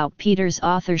debate about Peter's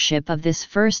authorship of this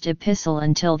first epistle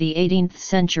until the 18th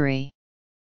century.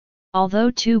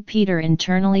 Although 2 Peter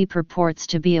internally purports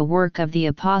to be a work of the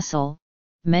apostle,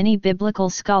 many biblical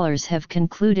scholars have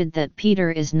concluded that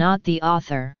Peter is not the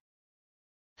author.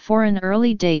 For an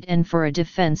early date and for a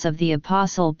defense of the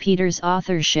apostle Peter's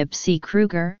authorship, see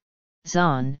Kruger,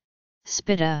 Zahn,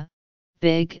 Spitta,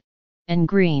 Big, and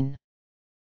Green.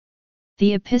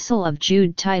 The Epistle of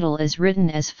Jude title is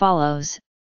written as follows: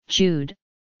 Jude,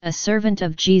 a servant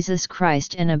of Jesus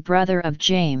Christ and a brother of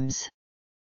James.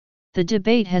 The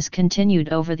debate has continued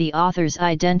over the author's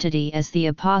identity as the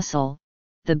apostle,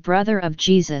 the brother of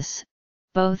Jesus,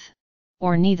 both,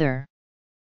 or neither.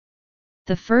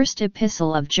 The first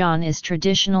epistle of John is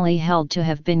traditionally held to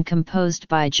have been composed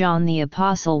by John the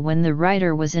Apostle when the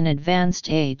writer was in advanced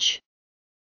age.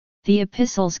 The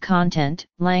epistle's content,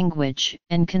 language,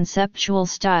 and conceptual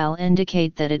style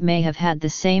indicate that it may have had the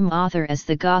same author as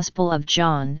the Gospel of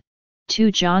John,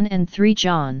 2 John and 3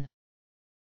 John.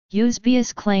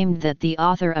 Eusebius claimed that the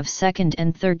author of 2nd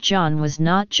and 3rd John was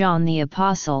not John the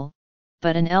Apostle,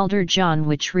 but an elder John,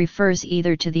 which refers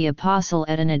either to the apostle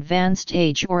at an advanced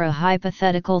age or a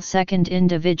hypothetical second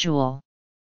individual.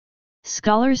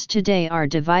 Scholars today are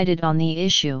divided on the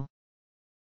issue.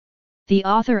 The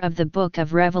author of the Book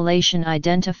of Revelation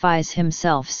identifies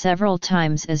himself several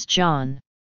times as John,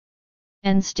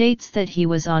 and states that he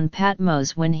was on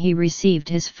Patmos when he received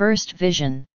his first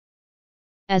vision.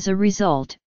 As a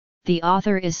result, the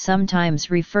author is sometimes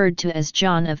referred to as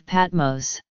John of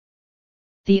Patmos.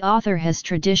 The author has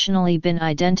traditionally been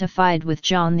identified with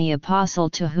John the Apostle,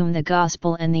 to whom the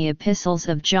Gospel and the epistles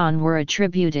of John were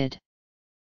attributed.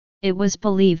 It was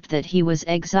believed that he was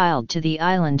exiled to the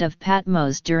island of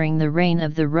Patmos during the reign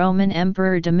of the Roman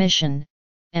Emperor Domitian,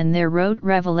 and there wrote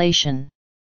Revelation.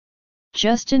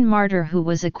 Justin Martyr, who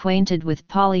was acquainted with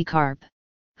Polycarp,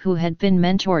 who had been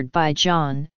mentored by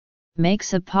John,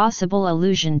 makes a possible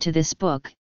allusion to this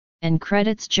book, and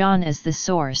credits John as the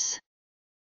source.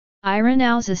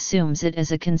 Irenaeus assumes it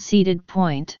as a conceded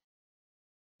point.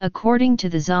 According to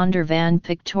the Zondervan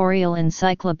Pictorial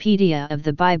Encyclopedia of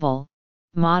the Bible,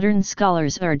 modern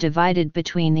scholars are divided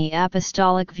between the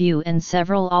apostolic view and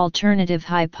several alternative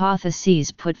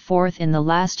hypotheses put forth in the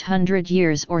last 100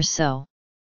 years or so.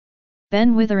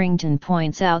 Ben Witherington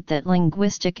points out that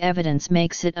linguistic evidence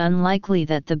makes it unlikely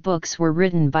that the books were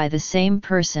written by the same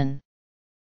person.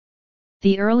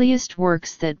 The earliest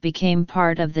works that became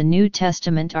part of the New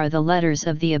Testament are the letters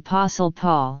of the Apostle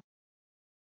Paul.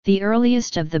 The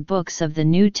earliest of the books of the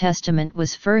New Testament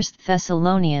was 1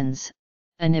 Thessalonians,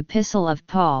 an epistle of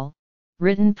Paul,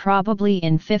 written probably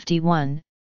in 51,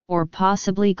 or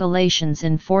possibly Galatians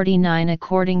in 49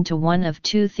 according to one of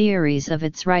 2 theories of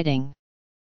its writing.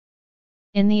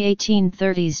 In the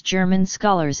 1830s, German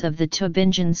scholars of the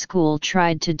Tübingen school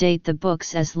tried to date the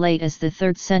books as late as the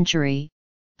 3rd century,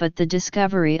 but the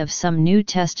discovery of some New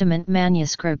Testament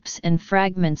manuscripts and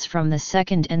fragments from the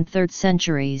 2nd and 3rd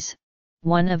centuries,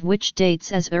 one of which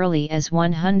dates as early as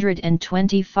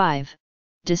 125,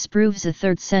 disproves a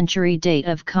 3rd century date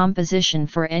of composition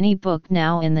for any book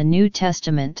now in the New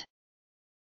Testament.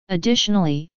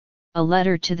 Additionally, a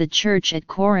letter to the church at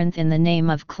Corinth in the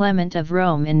name of Clement of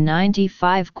Rome in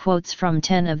 95 quotes from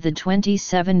 10 of the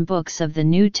 27 books of the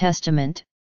New Testament,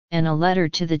 and a letter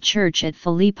to the church at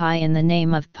Philippi in the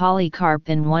name of Polycarp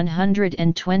in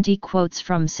 120 quotes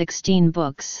from 16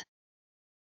 books.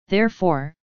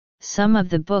 Therefore, some of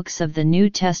the books of the New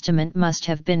Testament must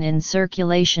have been in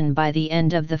circulation by the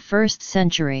end of the 1st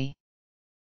century.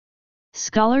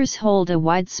 Scholars hold a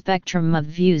wide spectrum of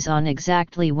views on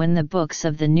exactly when the books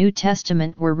of the New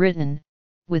Testament were written,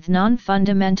 with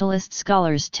non-fundamentalist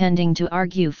scholars tending to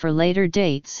argue for later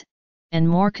dates, and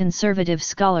more conservative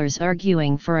scholars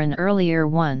arguing for an earlier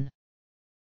one.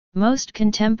 Most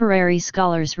contemporary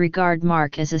scholars regard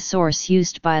Mark as a source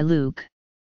used by Luke.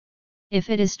 If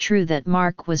it is true that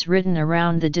Mark was written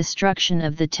around the destruction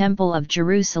of the Temple of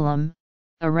Jerusalem,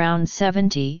 around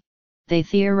 70, they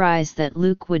theorize that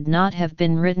Luke would not have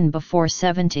been written before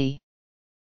 70.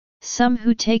 Some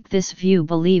who take this view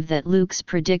believe that Luke's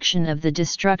prediction of the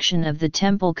destruction of the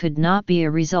temple could not be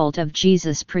a result of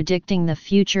Jesus predicting the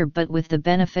future but with the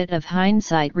benefit of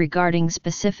hindsight regarding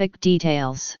specific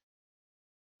details.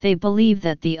 They believe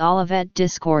that the Olivet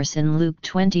Discourse in Luke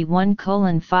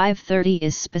 21:530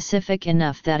 is specific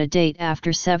enough that a date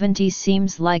after 70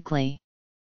 seems likely.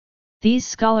 These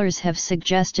scholars have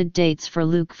suggested dates for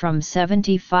Luke from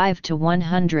 75 to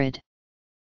 100.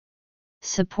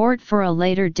 Support for a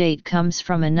later date comes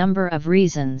from a number of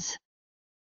reasons.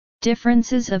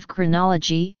 Differences of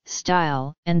chronology,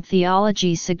 style, and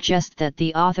theology suggest that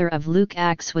the author of Luke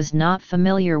Acts was not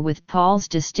familiar with Paul's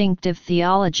distinctive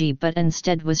theology but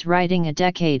instead was writing a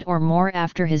decade or more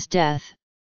after his death,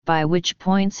 by which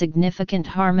point significant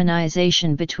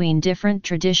harmonization between different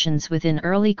traditions within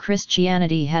early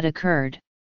Christianity had occurred.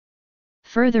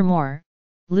 Furthermore,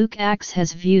 Luke Acts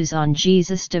has views on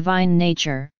Jesus' divine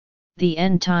nature, the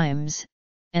end times,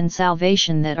 and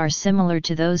salvation that are similar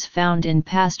to those found in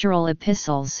pastoral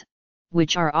epistles,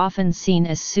 which are often seen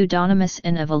as pseudonymous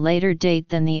and of a later date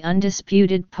than the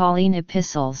undisputed Pauline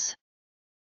epistles.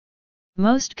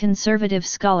 Most conservative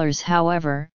scholars,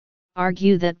 however,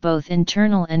 argue that both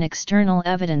internal and external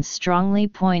evidence strongly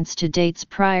points to dates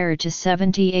prior to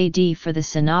 70 AD for the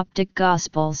Synoptic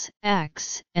Gospels,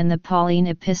 Acts, and the Pauline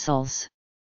epistles.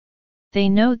 They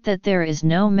note that there is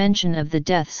no mention of the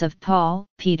deaths of Paul,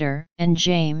 Peter, and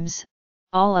James,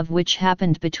 all of which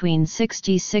happened between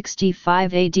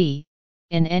 60–65 AD,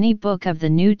 in any book of the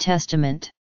New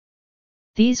Testament.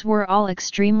 These were all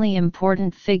extremely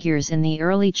important figures in the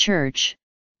early Church.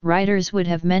 Writers would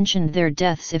have mentioned their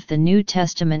deaths if the New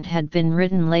Testament had been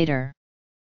written later.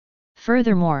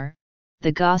 Furthermore,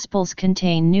 the Gospels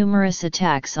contain numerous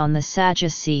attacks on the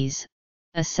Sadducees,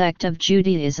 a sect of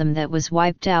Judaism that was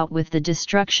wiped out with the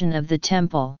destruction of the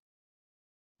temple.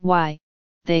 Why,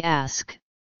 they ask,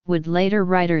 would later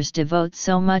writers devote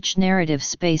so much narrative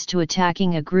space to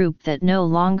attacking a group that no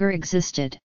longer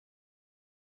existed?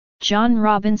 John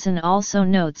Robinson also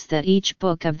notes that each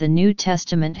book of the New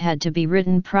Testament had to be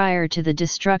written prior to the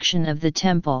destruction of the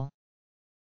temple.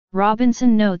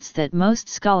 Robinson notes that most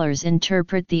scholars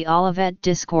interpret the Olivet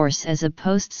Discourse as a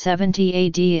post-70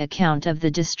 AD account of the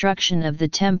destruction of the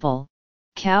temple,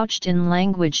 couched in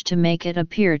language to make it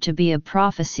appear to be a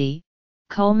prophecy,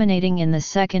 culminating in the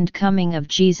second coming of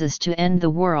Jesus to end the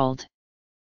world.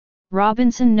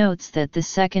 Robinson notes that the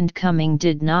second coming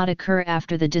did not occur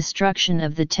after the destruction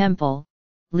of the temple,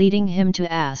 leading him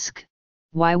to ask,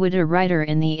 why would a writer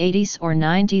in the 80s or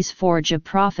 90s forge a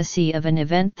prophecy of an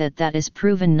event that is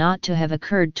proven not to have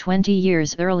occurred 20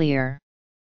 years earlier?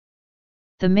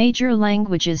 The major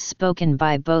languages spoken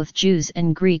by both Jews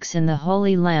and Greeks in the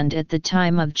Holy Land at the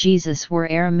time of Jesus were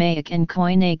Aramaic and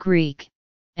Koine Greek,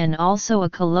 and also a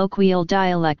colloquial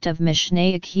dialect of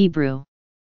Mishnaic Hebrew.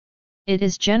 It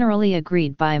is generally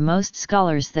agreed by most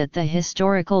scholars that the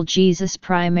historical Jesus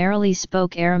primarily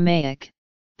spoke Aramaic,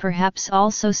 perhaps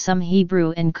also some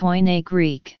Hebrew and Koine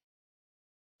Greek.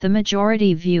 The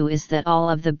majority view is that all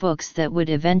of the books that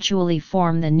would eventually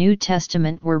form the New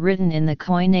Testament were written in the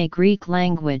Koine Greek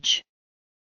language.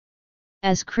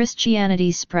 As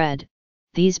Christianity spread,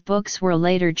 these books were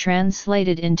later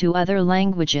translated into other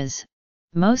languages,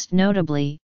 most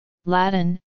notably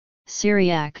Latin,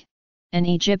 Syriac, and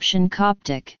Egyptian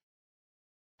Coptic.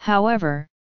 However,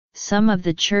 some of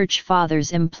the Church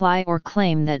Fathers imply or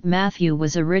claim that Matthew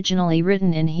was originally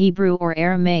written in Hebrew or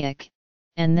Aramaic,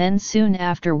 and then soon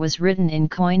after was written in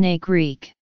Koine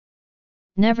Greek.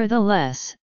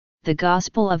 Nevertheless, the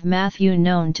Gospel of Matthew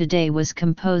known today was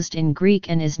composed in Greek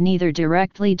and is neither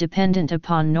directly dependent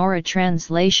upon nor a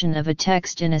translation of a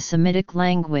text in a Semitic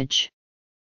language.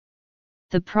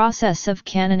 The process of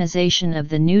canonization of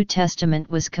the New Testament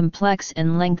was complex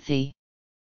and lengthy.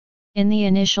 In the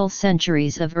initial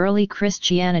centuries of early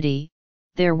Christianity,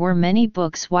 there were many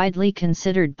books widely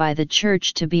considered by the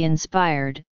Church to be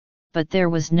inspired, but there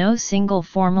was no single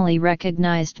formally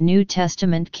recognized New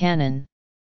Testament canon.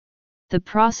 The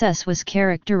process was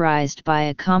characterized by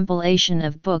a compilation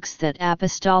of books that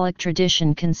apostolic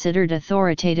tradition considered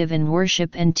authoritative in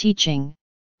worship and teaching,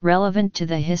 relevant to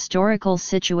the historical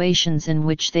situations in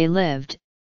which they lived,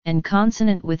 and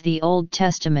consonant with the Old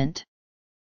Testament.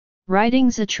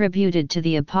 Writings attributed to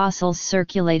the apostles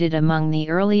circulated among the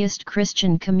earliest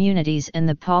Christian communities, and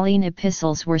the Pauline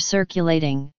epistles were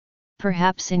circulating,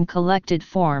 perhaps in collected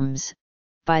forms,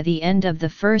 by the end of the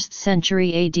 1st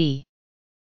century AD.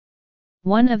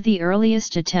 One of the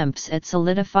earliest attempts at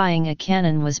solidifying a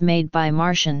canon was made by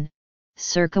Marcion,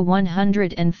 circa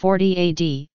 140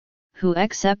 AD, who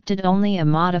accepted only a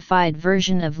modified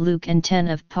version of Luke and 10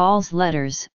 of Paul's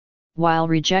letters, while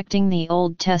rejecting the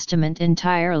Old Testament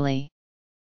entirely.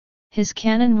 His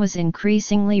canon was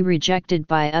increasingly rejected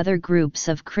by other groups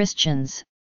of Christians,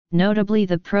 notably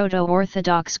the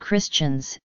Proto-Orthodox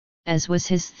Christians, as was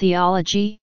his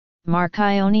theology,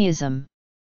 Marcionism.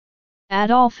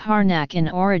 Adolf Harnack in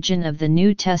Origin of the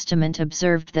New Testament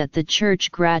observed that the Church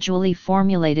gradually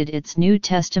formulated its New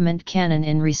Testament canon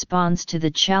in response to the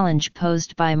challenge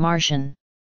posed by Marcion.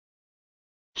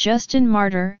 Justin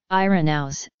Martyr,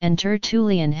 Irenaeus, and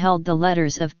Tertullian held the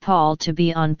letters of Paul to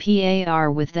be on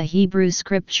par with the Hebrew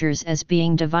Scriptures as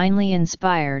being divinely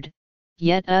inspired,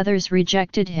 yet others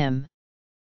rejected him.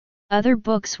 Other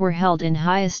books were held in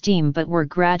high esteem but were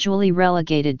gradually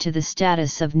relegated to the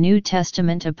status of New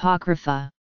Testament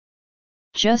Apocrypha.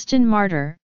 Justin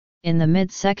Martyr, in the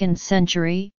mid-2nd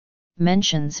century,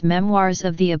 mentions Memoirs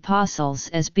of the Apostles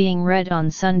as being read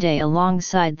on Sunday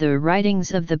alongside the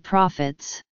writings of the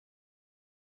prophets.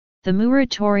 The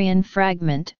Muratorian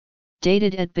fragment,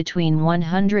 dated at between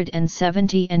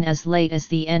 170 and as late as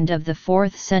the end of the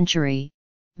 4th century,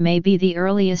 may be the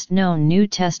earliest known New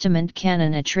Testament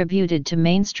canon attributed to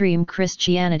mainstream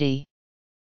Christianity.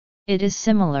 It is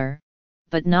similar,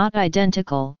 but not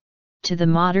identical, to the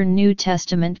modern New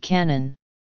Testament canon.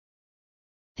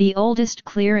 The oldest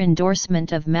clear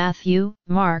endorsement of Matthew,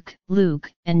 Mark,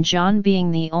 Luke, and John being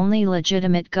the only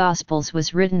legitimate Gospels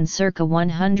was written circa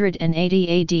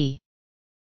 180 AD.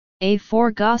 A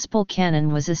four-Gospel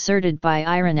canon was asserted by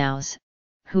Irenaeus,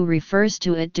 who refers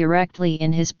to it directly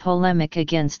in his polemic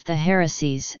against the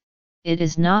heresies. It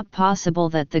is not possible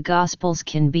that the Gospels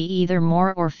can be either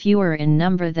more or fewer in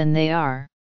number than they are.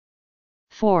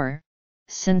 4.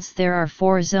 Since there are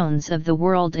 4 zones of the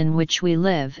world in which we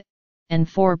live, and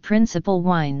 4 principal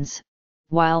wines,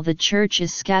 while the Church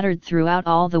is scattered throughout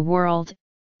all the world,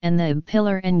 and the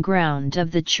pillar and ground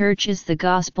of the Church is the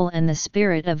Gospel and the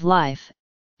Spirit of life,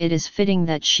 it is fitting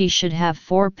that she should have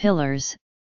 4 pillars,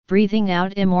 breathing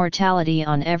out immortality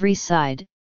on every side,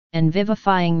 and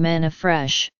vivifying men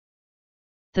afresh.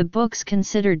 The books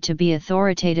considered to be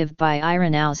authoritative by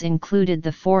Irenaeus included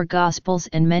the 4 Gospels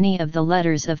and many of the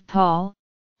letters of Paul,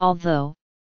 although,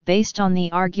 based on the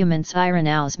arguments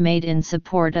Irenaeus made in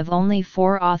support of only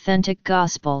 4 authentic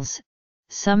Gospels,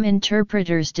 some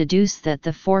interpreters deduce that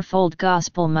the fourfold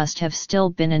Gospel must have still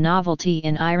been a novelty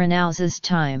in Irenaeus's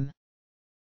time.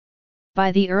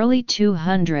 By the early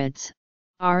 200s,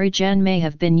 Origen may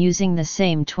have been using the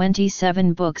same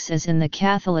 27 books as in the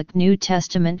Catholic New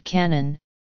Testament canon,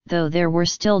 though there were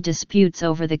still disputes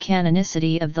over the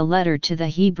canonicity of the letter to the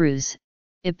Hebrews,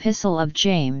 Epistle of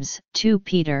James, 2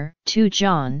 Peter, 2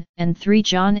 John, and 3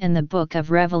 John, and the Book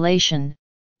of Revelation,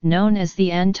 known as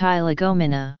the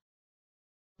Antilegomena.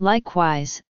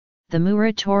 Likewise, the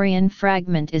Muratorian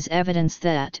fragment is evidence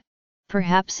that,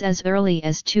 perhaps as early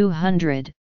as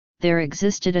 200, there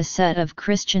existed a set of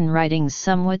Christian writings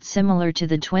somewhat similar to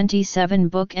the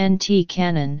 27-book NT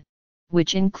canon,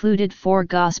 which included 4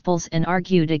 Gospels and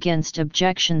argued against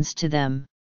objections to them.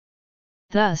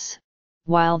 Thus,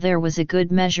 while there was a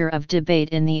good measure of debate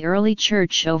in the early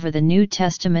Church over the New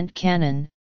Testament canon,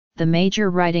 the major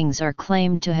writings are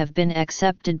claimed to have been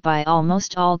accepted by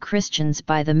almost all Christians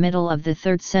by the middle of the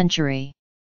 3rd century.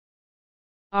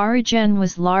 Origen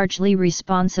was largely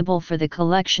responsible for the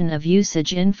collection of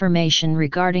usage information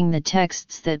regarding the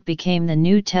texts that became the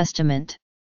New Testament.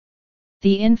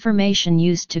 The information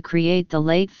used to create the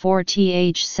late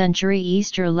 4th century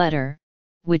Easter letter,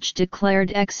 which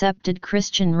declared accepted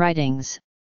Christian writings,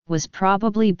 was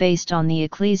probably based on the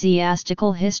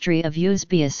ecclesiastical history of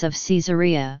Eusebius of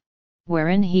Caesarea,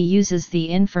 wherein he uses the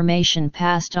information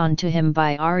passed on to him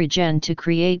by Origen to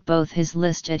create both his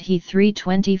list at He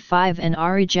 325 and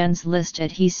Origen's list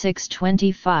at He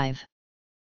 625.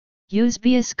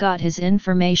 Eusebius got his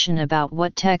information about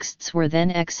what texts were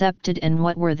then accepted and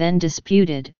what were then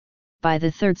disputed, by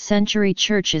the 3rd century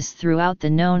churches throughout the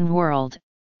known world,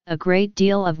 a great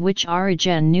deal of which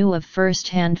Origen knew of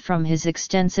first-hand from his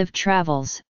extensive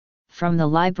travels, from the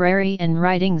library and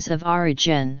writings of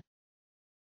Origen.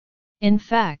 In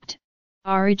fact,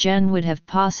 Origen would have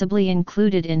possibly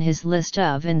included in his list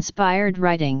of inspired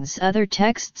writings other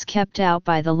texts kept out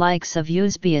by the likes of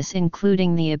Eusebius,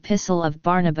 including the Epistle of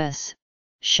Barnabas,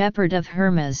 Shepherd of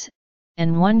Hermas,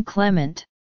 and 1 Clement.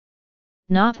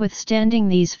 Notwithstanding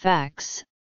these facts,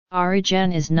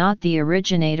 Origen is not the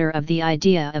originator of the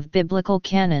idea of biblical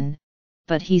canon,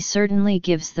 but he certainly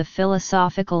gives the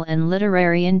philosophical and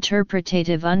literary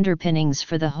interpretative underpinnings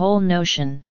for the whole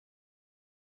notion.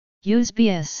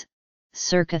 Eusebius,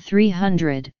 circa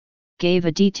 300, gave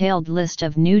a detailed list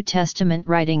of New Testament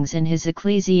writings in his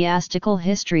Ecclesiastical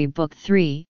History Book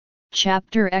 3,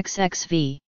 Chapter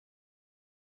XXV.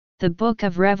 The Book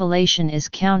of Revelation is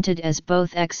counted as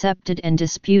both accepted and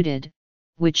disputed,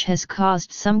 which has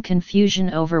caused some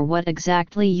confusion over what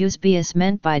exactly Eusebius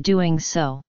meant by doing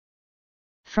so.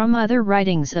 From other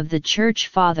writings of the Church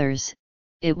Fathers,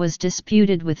 it was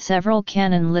disputed with several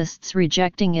canon lists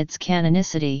rejecting its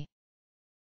canonicity.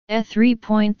 E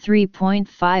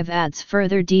 3.3.5 adds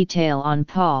further detail on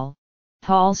Paul.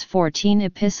 Paul's 14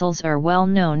 epistles are well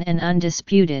known and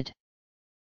undisputed.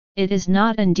 It is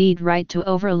not indeed right to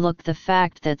overlook the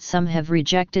fact that some have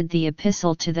rejected the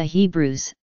epistle to the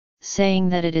Hebrews, saying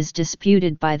that it is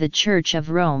disputed by the Church of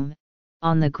Rome,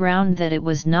 on the ground that it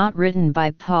was not written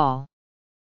by Paul.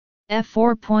 F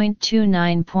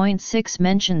 4.29.6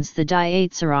 mentions the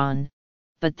Diatsaron,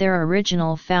 but their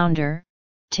original founder,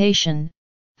 Tatian,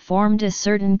 formed a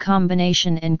certain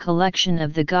combination and collection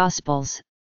of the Gospels,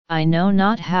 I know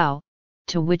not how,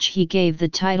 to which he gave the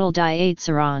title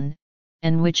Diatsaron,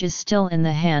 and which is still in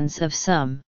the hands of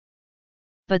some.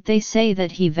 But they say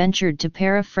that he ventured to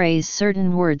paraphrase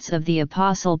certain words of the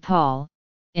Apostle Paul,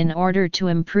 in order to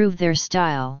improve their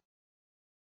style.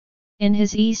 In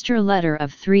his Easter letter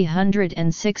of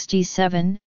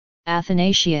 367,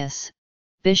 Athanasius,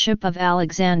 Bishop of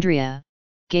Alexandria,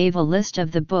 gave a list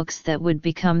of the books that would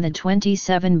become the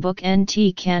 27-book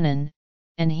NT canon,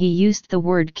 and he used the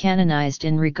word canonized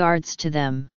in regards to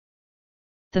them.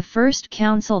 The first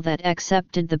council that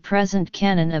accepted the present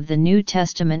canon of the New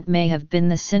Testament may have been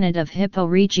the Synod of Hippo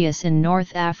Regius in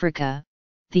North Africa.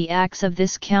 The acts of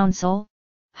this council,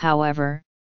 however,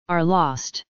 are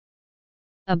lost.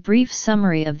 A brief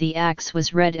summary of the acts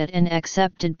was read at and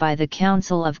accepted by the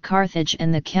Council of Carthage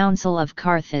and the Council of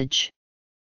Carthage.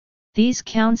 These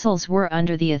councils were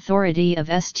under the authority of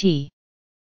St.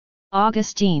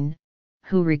 Augustine,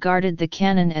 who regarded the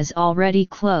canon as already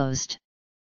closed.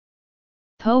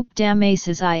 Pope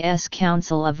Damasus is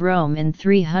Council of Rome in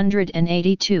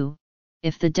 382,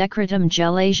 if the Decretum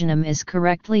Gelasianum is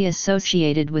correctly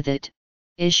associated with it,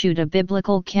 issued a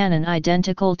biblical canon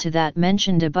identical to that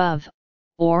mentioned above,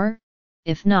 or,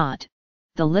 if not,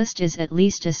 the list is at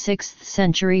least a 6th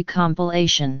century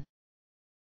compilation.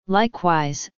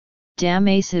 Likewise,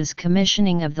 Damasus'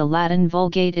 commissioning of the Latin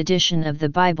Vulgate edition of the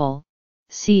Bible,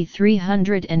 c.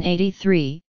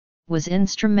 383, was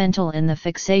instrumental in the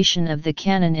fixation of the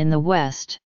canon in the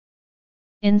West.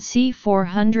 In c.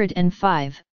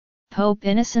 405, Pope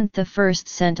Innocent I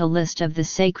sent a list of the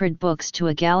sacred books to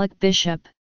a Gallic bishop,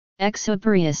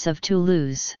 Exuperius of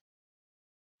Toulouse.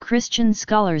 Christian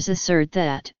scholars assert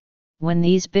that, when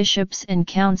these bishops and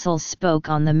councils spoke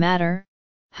on the matter,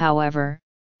 however,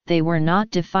 they were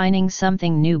not defining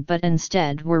something new but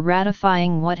instead were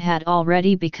ratifying what had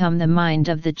already become the mind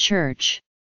of the Church.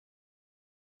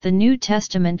 The New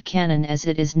Testament canon as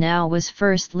it is now was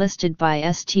first listed by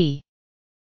St.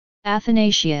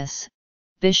 Athanasius,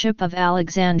 Bishop of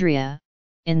Alexandria,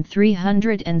 in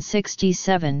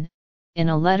 367, in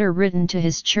a letter written to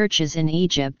his churches in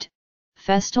Egypt,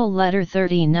 Festal Letter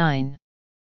 39.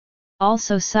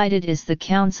 Also cited is the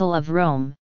Council of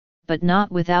Rome, but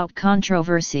not without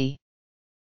controversy.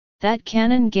 That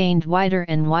canon gained wider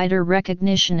and wider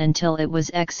recognition until it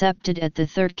was accepted at the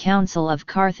Third Council of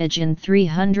Carthage in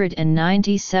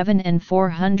 397 and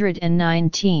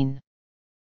 419.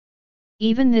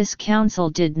 Even this council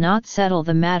did not settle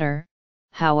the matter,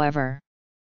 however.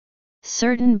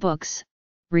 Certain books,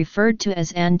 referred to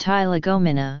as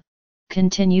Antilegomena,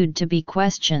 continued to be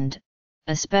questioned,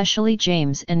 especially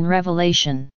James and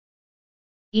Revelation.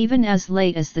 Even as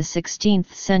late as the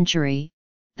 16th century,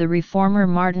 the reformer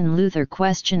Martin Luther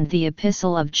questioned the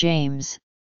Epistle of James,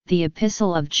 the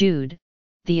Epistle of Jude,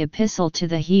 the Epistle to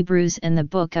the Hebrews and the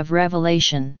Book of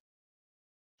Revelation.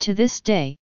 To this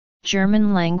day,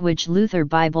 German-language Luther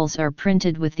Bibles are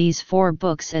printed with these 4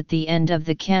 books at the end of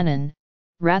the canon,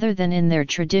 rather than in their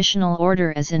traditional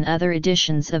order as in other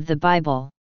editions of the Bible.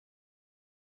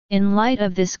 In light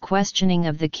of this questioning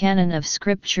of the canon of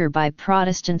Scripture by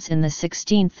Protestants in the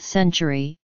 16th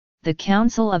century, the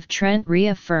Council of Trent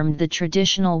reaffirmed the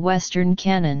traditional Western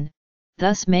canon,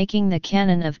 thus making the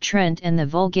Canon of Trent and the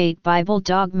Vulgate Bible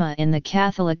dogma in the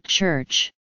Catholic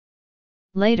Church.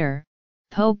 Later,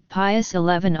 Pope Pius XI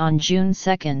on June 2,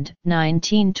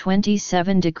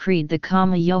 1927 decreed the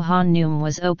Comma Johanneum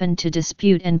was open to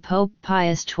dispute, and Pope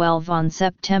Pius XII on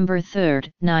September 3,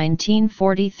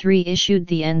 1943 issued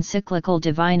the encyclical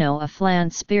Divino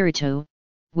Afflant Spiritu,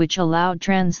 which allowed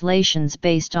translations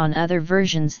based on other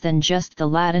versions than just the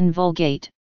Latin Vulgate,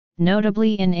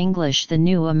 notably in English the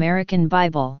New American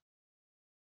Bible.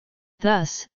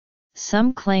 Thus,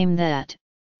 some claim that,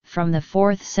 from the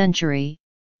 4th century,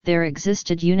 there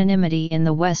existed unanimity in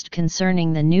the West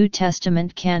concerning the New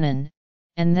Testament canon,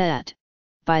 and that,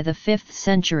 by the 5th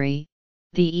century,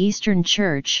 the Eastern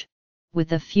Church,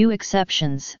 with a few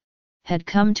exceptions, had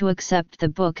come to accept the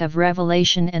Book of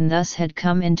Revelation and thus had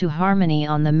come into harmony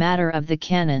on the matter of the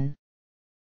canon.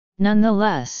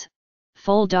 Nonetheless,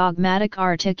 full dogmatic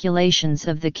articulations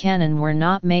of the canon were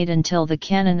not made until the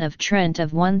Canon of Trent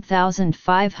of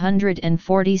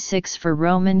 1546 for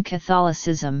Roman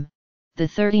Catholicism, the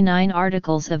 39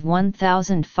 Articles of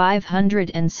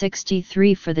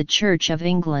 1563 for the Church of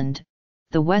England,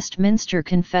 the Westminster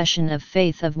Confession of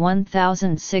Faith of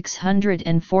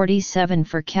 1647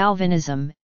 for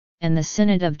Calvinism, and the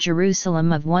Synod of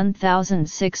Jerusalem of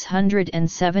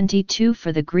 1672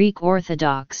 for the Greek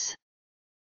Orthodox.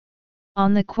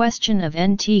 On the question of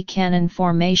NT canon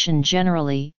formation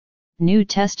generally, New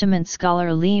Testament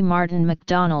scholar Lee Martin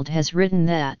MacDonald has written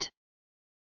that,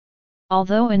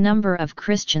 although a number of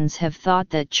Christians have thought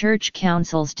that church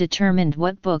councils determined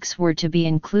what books were to be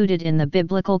included in the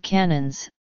biblical canons,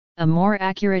 a more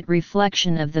accurate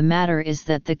reflection of the matter is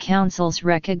that the councils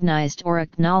recognized or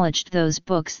acknowledged those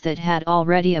books that had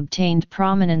already obtained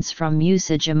prominence from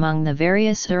usage among the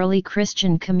various early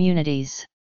Christian communities.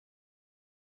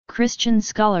 Christian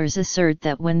scholars assert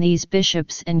that when these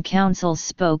bishops and councils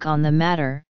spoke on the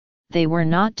matter, they were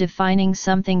not defining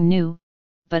something new,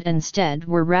 but instead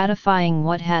were ratifying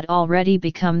what had already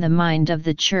become the mind of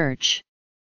the Church.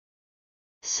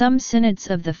 Some synods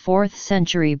of the 4th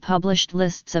century published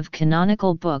lists of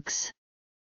canonical books.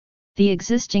 The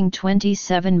existing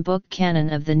 27-book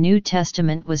canon of the New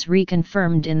Testament was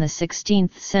reconfirmed in the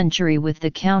 16th century with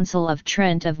the Council of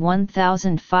Trent of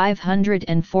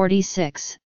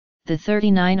 1546, the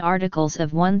 39 Articles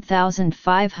of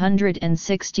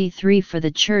 1563 for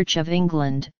the Church of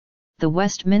England, the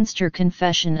Westminster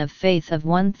Confession of Faith of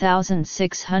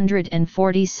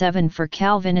 1647 for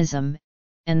Calvinism,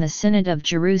 and the Synod of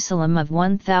Jerusalem of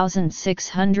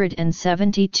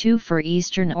 1672 for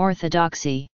Eastern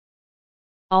Orthodoxy.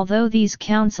 Although these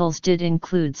councils did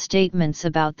include statements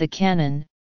about the canon,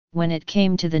 when it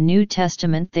came to the New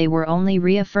Testament they were only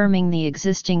reaffirming the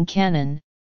existing canon,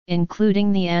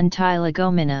 including the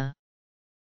Anti-Legomena.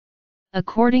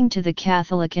 According to the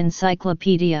Catholic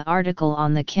Encyclopedia article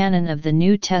on the canon of the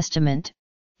New Testament,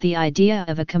 the idea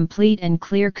of a complete and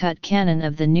clear-cut canon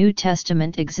of the New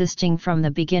Testament existing from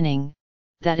the beginning,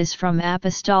 that is from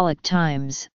apostolic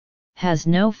times, has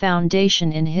no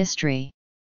foundation in history.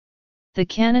 The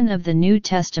canon of the New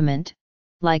Testament,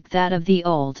 like that of the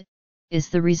Old, is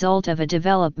the result of a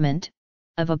development,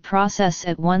 of a process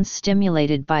at once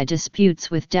stimulated by disputes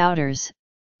with doubters,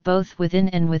 both within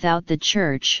and without the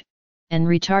Church, and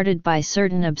retarded by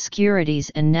certain obscurities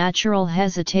and natural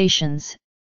hesitations,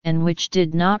 and which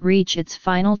did not reach its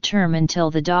final term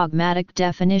until the dogmatic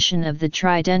definition of the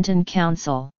Tridentan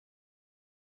Council.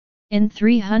 In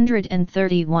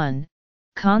 331,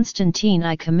 Constantine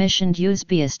I commissioned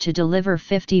Eusebius to deliver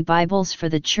 50 Bibles for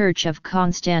the Church of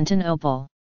Constantinople.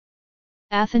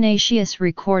 Athanasius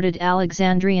recorded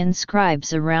Alexandrian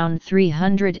scribes around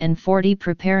 340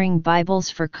 preparing Bibles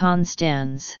for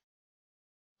Constans.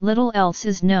 Little else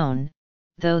is known,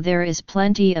 though there is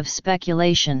plenty of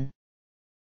speculation.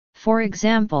 For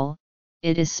example,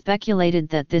 it is speculated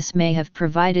that this may have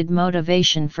provided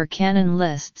motivation for canon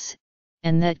lists,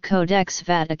 and that Codex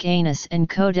Vaticanus and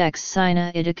Codex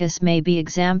Sinaiticus may be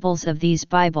examples of these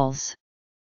Bibles.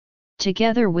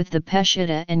 Together with the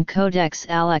Peshitta and Codex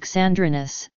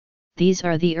Alexandrinus, these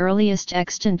are the earliest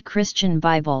extant Christian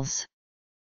Bibles.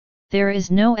 There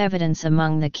is no evidence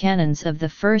among the canons of the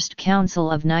First Council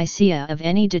of Nicaea of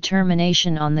any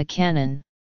determination on the canon.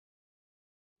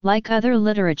 Like other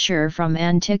literature from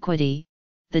antiquity,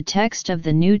 the text of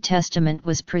the New Testament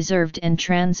was preserved and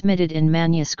transmitted in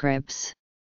manuscripts.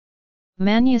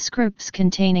 Manuscripts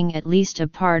containing at least a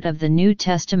part of the New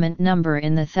Testament number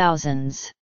in the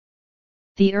thousands.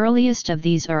 The earliest of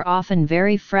these are often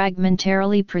very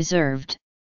fragmentarily preserved.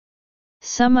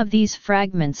 Some of these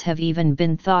fragments have even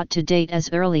been thought to date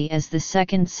as early as the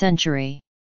 2nd century.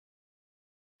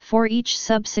 For each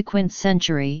subsequent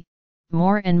century,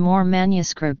 more and more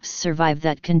manuscripts survive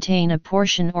that contain a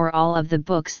portion or all of the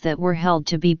books that were held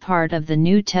to be part of the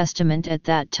New Testament at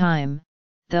that time,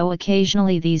 though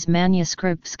occasionally these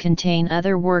manuscripts contain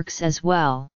other works as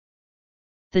well.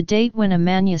 The date when a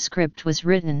manuscript was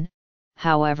written,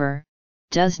 however,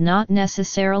 does not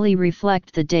necessarily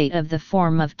reflect the date of the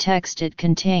form of text it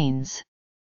contains.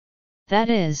 That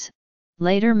is,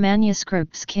 later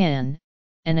manuscripts can,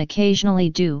 and occasionally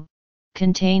do,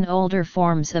 contain older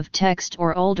forms of text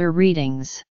or older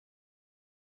readings.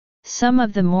 Some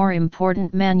of the more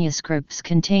important manuscripts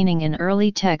containing an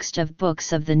early text of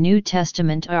books of the New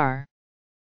Testament are: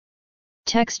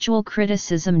 Textual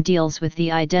criticism deals with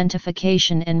the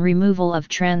identification and removal of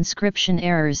transcription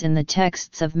errors in the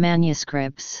texts of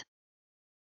manuscripts.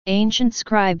 Ancient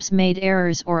scribes made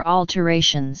errors or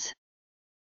alterations.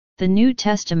 The New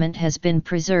Testament has been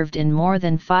preserved in more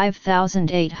than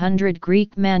 5,800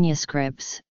 Greek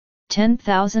manuscripts,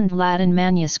 10,000 Latin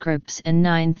manuscripts and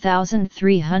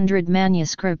 9,300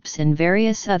 manuscripts in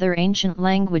various other ancient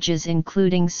languages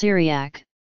including Syriac,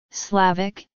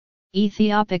 Slavic,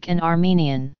 Ethiopic and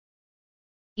Armenian.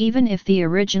 Even if the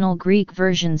original Greek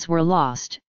versions were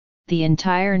lost, the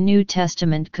entire New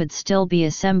Testament could still be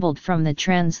assembled from the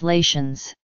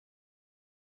translations.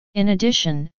 In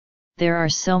addition, there are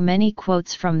so many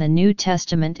quotes from the New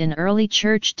Testament in early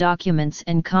church documents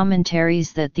and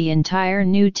commentaries that the entire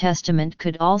New Testament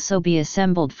could also be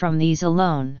assembled from these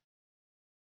alone.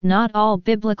 Not all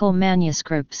biblical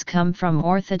manuscripts come from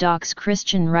Orthodox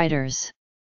Christian writers.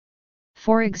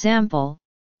 For example,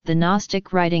 the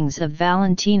Gnostic writings of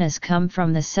Valentinus come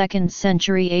from the 2nd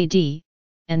century AD,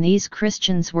 and these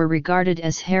Christians were regarded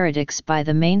as heretics by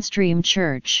the mainstream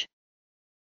church.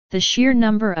 The sheer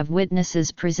number of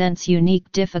witnesses presents unique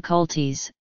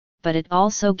difficulties, but it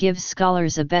also gives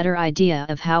scholars a better idea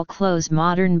of how close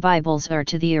modern Bibles are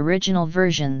to the original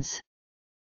versions.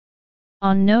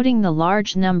 On noting the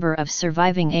large number of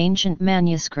surviving ancient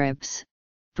manuscripts,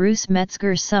 Bruce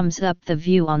Metzger sums up the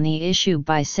view on the issue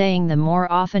by saying the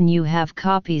more often you have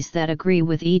copies that agree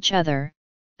with each other,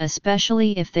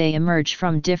 especially if they emerge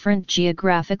from different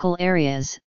geographical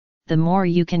areas, the more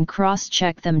you can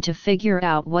cross-check them to figure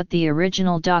out what the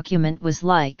original document was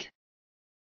like.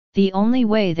 The only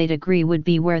way they'd agree would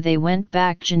be where they went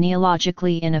back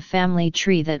genealogically in a family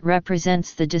tree that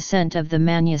represents the descent of the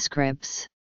manuscripts.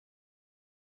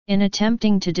 In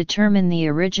attempting to determine the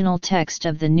original text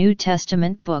of the New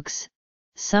Testament books,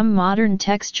 some modern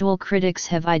textual critics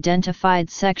have identified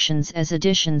sections as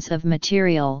additions of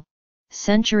material,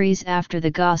 centuries after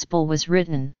the Gospel was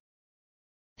written.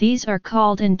 These are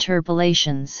called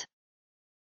interpolations.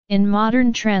 In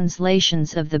modern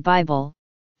translations of the Bible,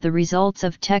 the results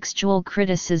of textual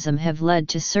criticism have led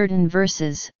to certain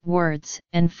verses, words,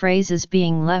 and phrases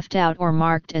being left out or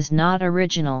marked as not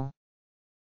original.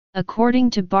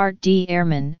 According to Bart D.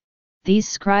 Ehrman, these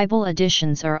scribal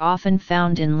additions are often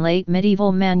found in late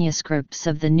medieval manuscripts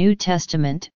of the New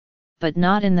Testament, but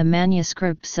not in the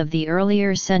manuscripts of the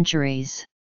earlier centuries.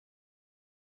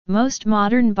 Most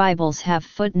modern Bibles have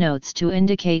footnotes to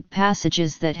indicate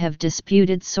passages that have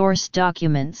disputed source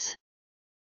documents.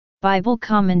 Bible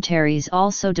commentaries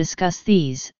also discuss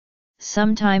these,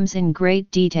 sometimes in great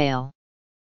detail.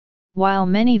 While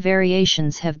many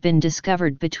variations have been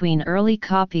discovered between early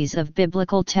copies of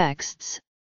biblical texts,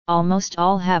 almost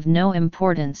all have no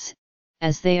importance,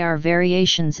 as they are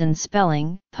variations in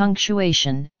spelling,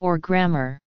 punctuation, or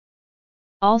grammar.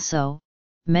 Also,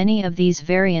 many of these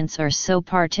variants are so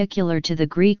particular to the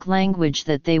Greek language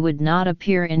that they would not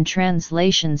appear in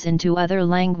translations into other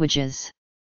languages.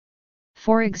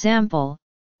 For example,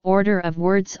 order of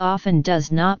words often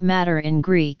does not matter in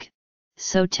Greek,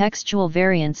 so textual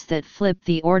variants that flip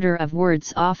the order of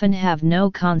words often have no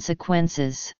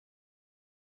consequences.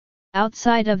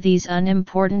 Outside of these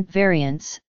unimportant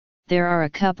variants, there are a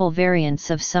couple variants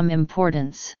of some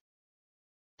importance.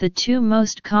 The two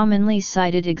most commonly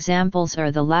cited examples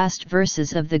are the last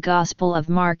verses of the Gospel of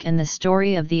Mark and the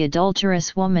story of the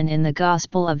adulterous woman in the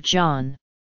Gospel of John.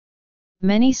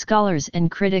 Many scholars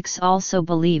and critics also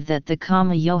believe that the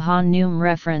comma Johannum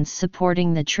reference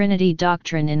supporting the Trinity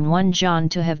doctrine in 1 John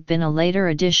to have been a later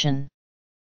addition.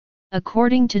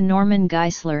 According to Norman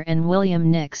Geisler and William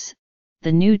Nix,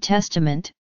 the New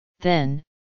Testament, then,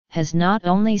 has not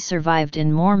only survived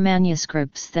in more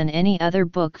manuscripts than any other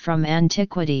book from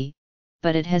antiquity,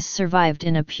 but it has survived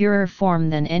in a purer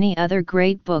form than any other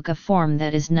great book, a form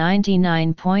that is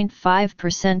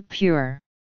 99.5% pure.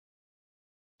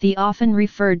 The often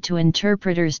referred to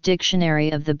Interpreter's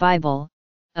Dictionary of the Bible,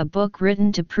 a book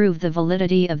written to prove the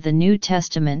validity of the New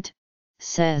Testament,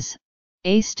 says,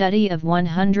 "A study of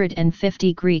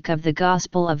 150 Greek of the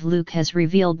Gospel of Luke has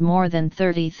revealed more than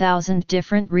 30,000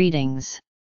 different readings."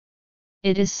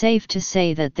 It is safe to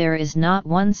say that there is not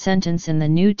one sentence in the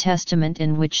New Testament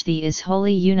in which the is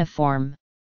wholly uniform.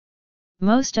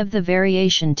 Most of the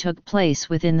variation took place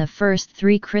within the first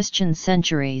 3 Christian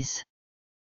centuries.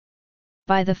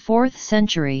 By the 4th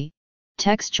century,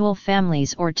 textual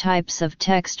families or types of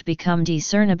text become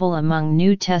discernible among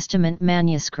New Testament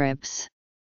manuscripts.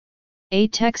 A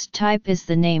text type is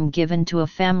the name given to a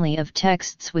family of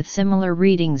texts with similar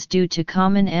readings due to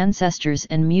common ancestors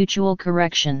and mutual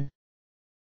correction.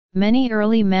 Many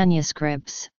early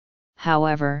manuscripts,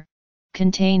 however,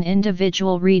 contain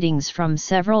individual readings from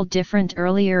several different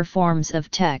earlier forms of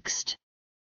text.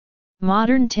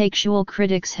 Modern textual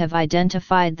critics have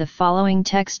identified the following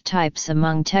text types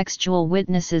among textual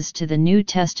witnesses to the New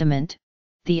Testament.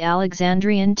 The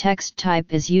Alexandrian text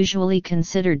type is usually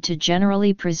considered to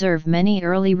generally preserve many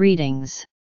early readings.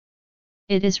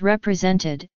 It is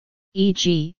represented,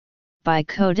 e.g., by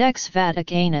Codex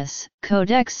Vaticanus,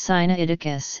 Codex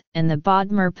Sinaiticus, and the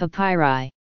Bodmer Papyri.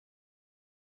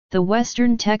 The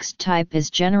Western text type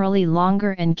is generally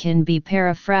longer and can be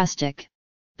paraphrastic,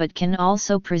 but can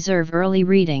also preserve early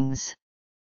readings.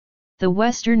 The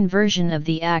Western version of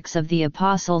the Acts of the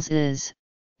Apostles is,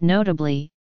 notably,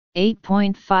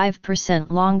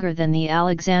 8.5% longer than the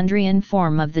Alexandrian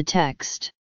form of the text.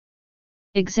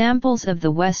 Examples of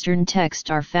the Western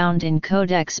text are found in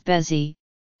Codex Bezae,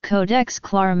 Codex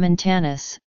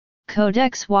Claromontanus,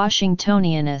 Codex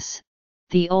Washingtonianus,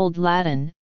 the Old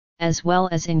Latin, as well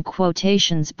as in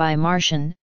quotations by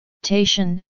Marcion,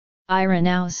 Tatian,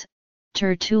 Irenaeus,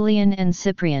 Tertullian and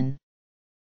Cyprian.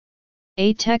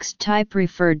 A text type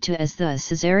referred to as the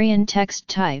Caesarean text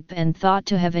type and thought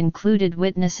to have included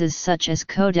witnesses such as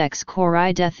Codex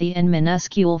Coridethi and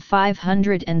Minuscule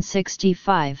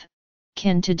 565,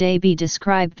 can today be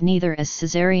described neither as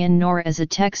Caesarean nor as a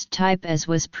text type as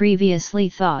was previously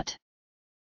thought.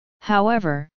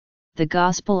 However, the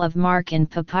Gospel of Mark in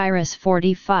Papyrus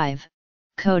 45,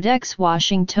 Codex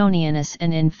Washingtonianus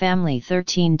and in Family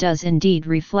 13 does indeed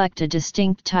reflect a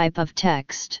distinct type of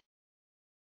text.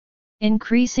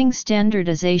 Increasing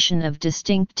standardization of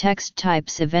distinct text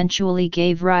types eventually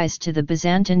gave rise to the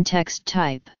Byzantine text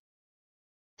type.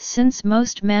 Since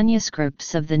most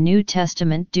manuscripts of the New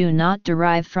Testament do not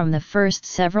derive from the first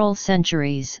several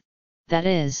centuries, that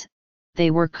is, they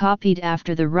were copied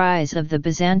after the rise of the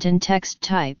Byzantine text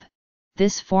type,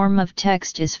 this form of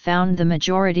text is found the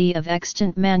majority of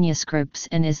extant manuscripts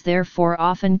and is therefore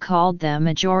often called the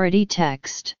majority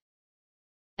text.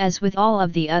 As with all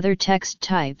of the other text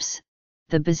types,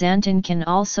 the Byzantine can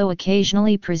also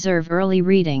occasionally preserve early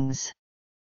readings.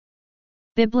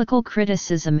 Biblical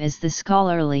criticism is the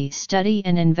scholarly study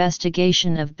and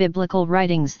investigation of biblical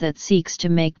writings that seeks to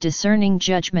make discerning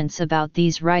judgments about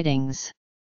these writings.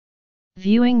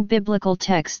 Viewing biblical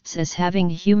texts as having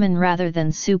human rather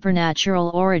than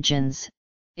supernatural origins,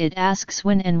 it asks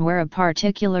when and where a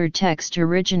particular text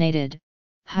originated,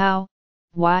 how,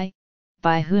 why,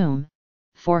 by whom,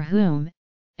 for whom,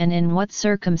 and in what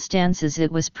circumstances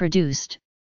it was produced,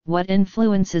 what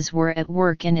influences were at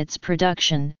work in its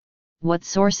production, what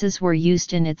sources were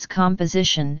used in its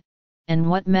composition, and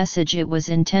what message it was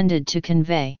intended to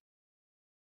convey.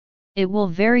 It will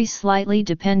vary slightly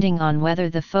depending on whether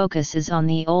the focus is on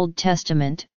the Old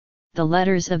Testament, the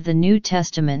letters of the New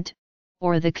Testament,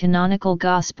 or the canonical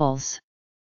Gospels.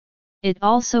 It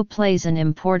also plays an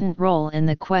important role in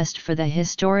the quest for the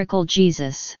historical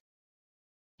Jesus.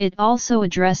 It also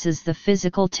addresses the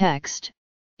physical text,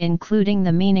 including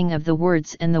the meaning of the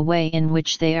words and the way in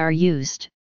which they are used,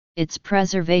 its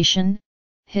preservation,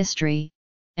 history,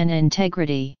 and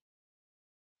integrity.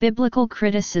 Biblical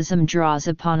criticism draws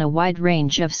upon a wide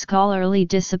range of scholarly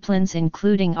disciplines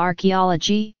including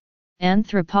archaeology,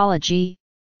 anthropology,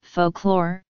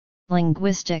 folklore,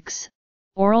 linguistics,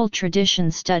 oral tradition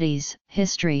studies,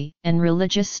 history, and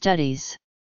religious studies.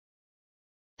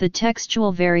 The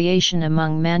textual variation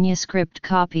among manuscript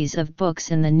copies of books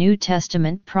in the New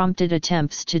Testament prompted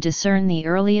attempts to discern the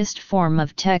earliest form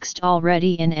of text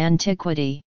already in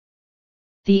antiquity.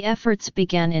 The efforts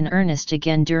began in earnest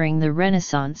again during the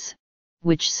Renaissance,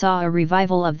 which saw a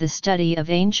revival of the study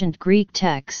of ancient Greek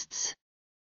texts.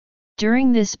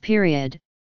 During this period,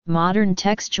 modern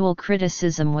textual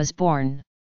criticism was born.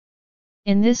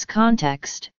 In this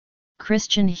context,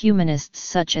 Christian humanists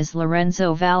such as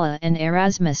Lorenzo Valla and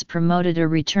Erasmus promoted a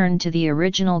return to the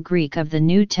original Greek of the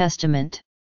New Testament.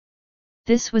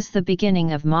 This was the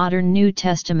beginning of modern New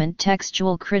Testament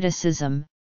textual criticism,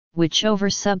 which over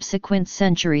subsequent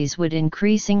centuries would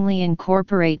increasingly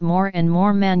incorporate more and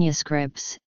more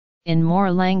manuscripts, in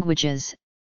more languages,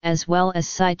 as well as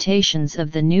citations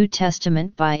of the New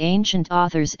Testament by ancient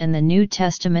authors and the New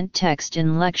Testament text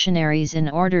in lectionaries in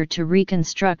order to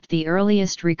reconstruct the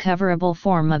earliest recoverable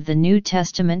form of the New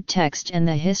Testament text and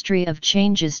the history of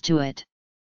changes to it.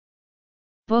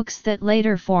 Books that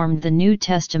later formed the New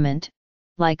Testament,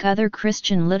 like other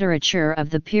Christian literature of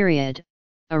the period,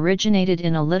 originated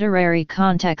in a literary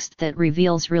context that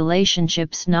reveals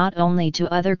relationships not only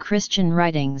to other Christian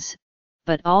writings,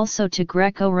 but also to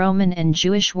Greco-Roman and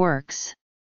Jewish works.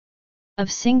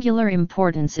 Of singular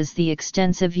importance is the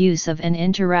extensive use of and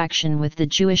interaction with the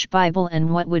Jewish Bible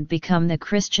and what would become the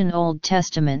Christian Old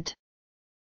Testament.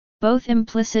 Both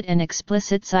implicit and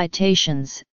explicit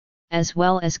citations, as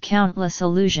well as countless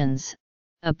allusions,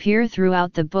 appear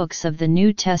throughout the books of the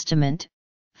New Testament,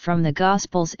 from the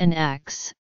Gospels and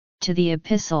Acts, to the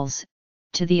Epistles,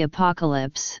 to the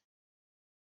Apocalypse.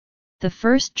 The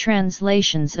first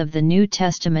translations of the New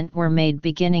Testament were made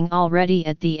beginning already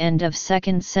at the end of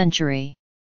 2nd century.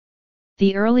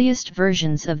 The earliest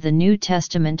versions of the New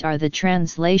Testament are the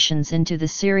translations into the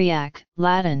Syriac,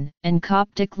 Latin, and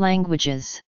Coptic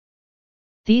languages.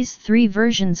 These three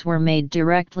versions were made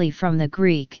directly from the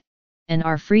Greek, and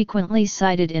are frequently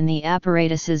cited in the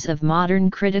apparatuses of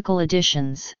modern critical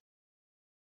editions.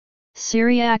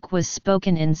 Syriac was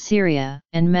spoken in Syria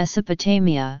and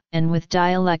Mesopotamia, and with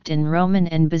dialect in Roman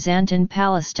and Byzantine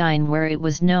Palestine, where it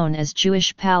was known as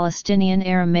Jewish Palestinian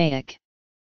Aramaic.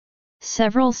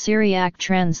 Several Syriac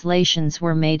translations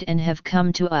were made and have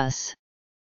come to us.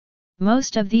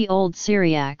 Most of the Old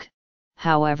Syriac,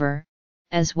 however,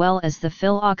 as well as the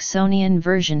Philoxonian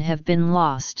version, have been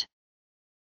lost.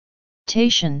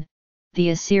 Tatian, the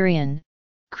Assyrian,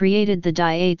 created the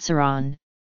Diatsaron,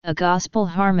 a gospel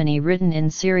harmony written in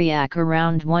Syriac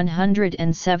around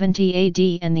 170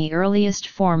 AD and the earliest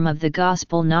form of the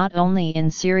gospel not only in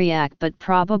Syriac but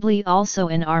probably also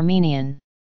in Armenian.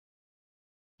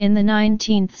 In the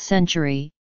 19th century,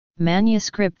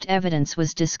 manuscript evidence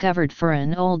was discovered for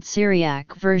an Old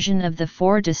Syriac version of the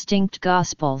four distinct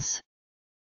Gospels.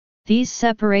 These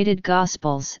separated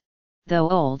Gospels, though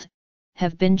old,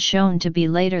 have been shown to be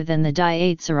later than the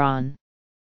Diatsaron.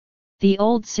 The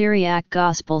Old Syriac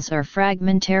Gospels are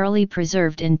fragmentarily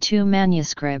preserved in two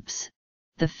manuscripts,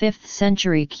 the 5th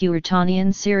century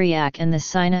Curetonian Syriac and the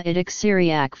Sinaitic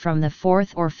Syriac from the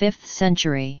 4th or 5th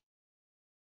century.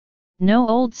 No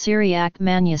Old Syriac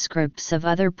manuscripts of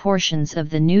other portions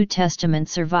of the New Testament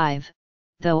survive,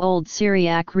 though Old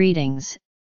Syriac readings,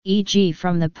 e.g.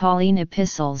 from the Pauline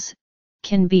epistles,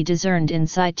 can be discerned in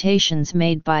citations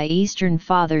made by Eastern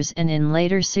Fathers and in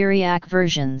later Syriac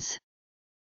versions.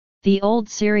 The Old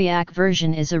Syriac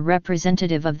version is a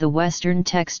representative of the Western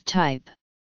text type.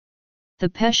 The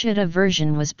Peshitta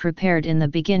version was prepared in the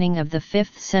beginning of the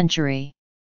 5th century.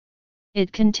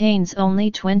 It contains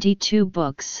only 22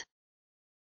 books.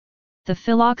 The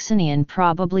Philoxenian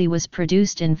probably was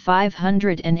produced in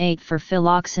 508 for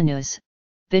Philoxenus,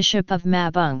 Bishop of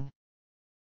Mabung.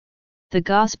 The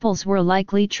Gospels were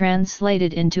likely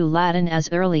translated into Latin as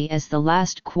early as the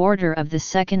last quarter of the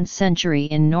 2nd century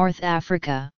in North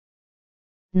Africa.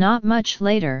 Not much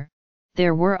later,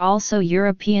 there were also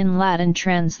European Latin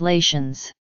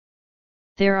translations.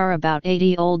 There are about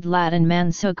 80 Old Latin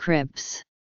manuscripts.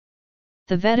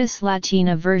 The Vetus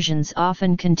Latina versions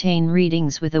often contain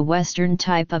readings with a Western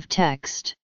type of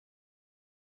text.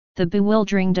 The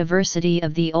bewildering diversity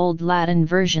of the Old Latin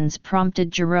versions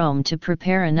prompted Jerome to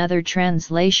prepare another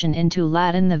translation into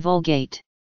Latin, the Vulgate.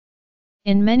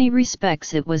 In many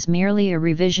respects it was merely a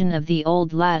revision of the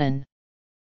Old Latin.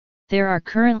 There are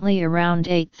currently around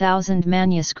 8,000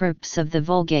 manuscripts of the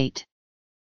Vulgate.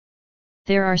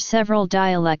 There are several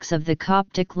dialects of the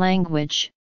Coptic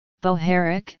language: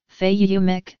 Bohairic,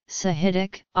 Fayumic,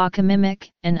 Sahidic, Achaemimic,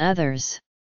 and others.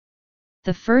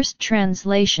 The first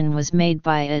translation was made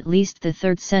by at least the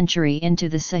 3rd century into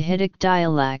the Sahidic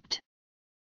dialect.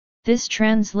 This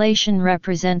translation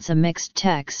represents a mixed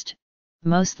text,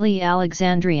 mostly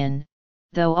Alexandrian,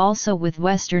 though also with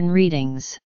Western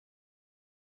readings.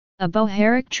 A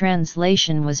Bohairic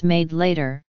translation was made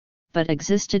later, but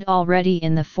existed already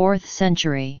in the 4th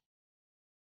century.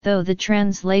 Though the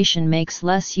translation makes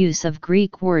less use of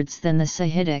Greek words than the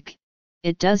Sahidic,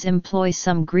 it does employ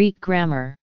some Greek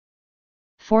grammar.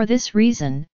 For this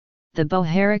reason, the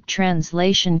Bohairic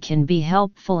translation can be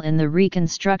helpful in the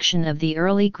reconstruction of the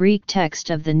early Greek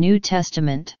text of the New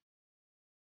Testament.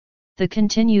 The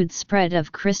continued spread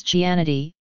of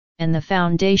Christianity, and the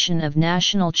foundation of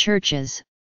national churches,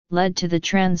 led to the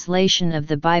translation of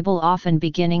the Bible often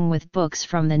beginning with books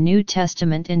from the New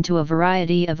Testament into a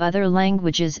variety of other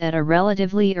languages at a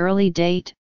relatively early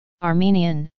date: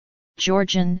 Armenian,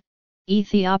 Georgian,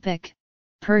 Ethiopic,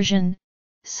 Persian,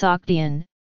 Sogdian,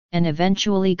 and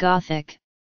eventually Gothic,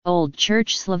 Old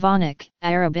Church Slavonic,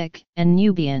 Arabic, and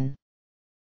Nubian.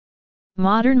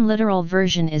 Modern literal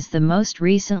version is the most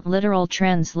recent literal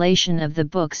translation of the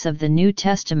books of the New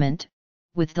Testament,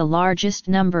 with the largest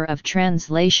number of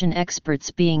translation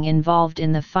experts being involved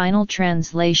in the final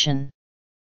translation.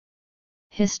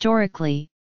 Historically,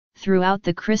 Throughout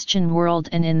the Christian world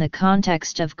and in the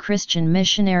context of Christian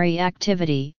missionary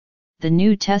activity, the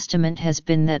New Testament has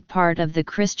been that part of the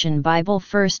Christian Bible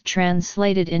first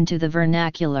translated into the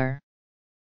vernacular.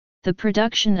 The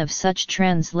production of such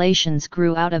translations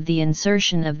grew out of the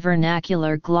insertion of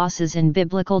vernacular glosses in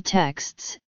biblical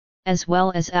texts, as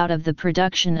well as out of the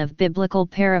production of biblical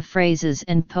paraphrases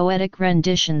and poetic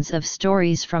renditions of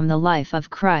stories from the life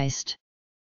of Christ.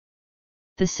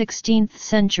 The 16th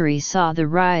century saw the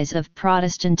rise of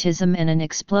Protestantism and an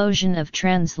explosion of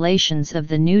translations of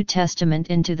the New Testament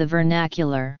into the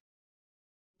vernacular.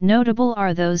 Notable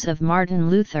are those of Martin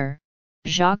Luther,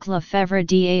 Jacques Lefebvre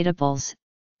d'Etaples,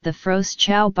 the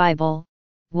Frost-Chow Bible,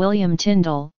 William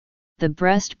Tyndale, the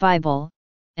Brest Bible,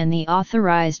 and the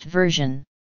Authorized Version.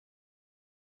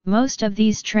 Most of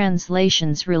these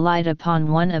translations relied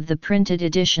upon one of the printed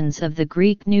editions of the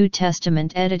Greek New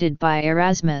Testament edited by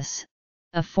Erasmus.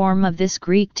 A form of this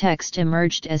Greek text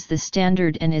emerged as the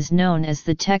standard and is known as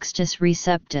the Textus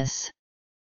Receptus.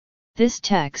 This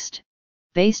text,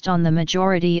 based on the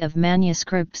majority of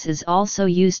manuscripts, is also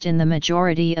used in the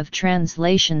majority of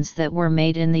translations that were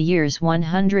made in the years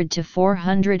 100 to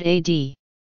 400 AD.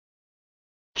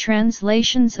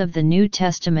 Translations of the New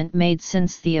Testament made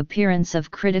since the appearance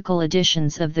of critical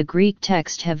editions of the Greek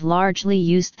text have largely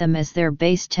used them as their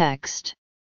base text.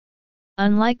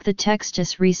 Unlike the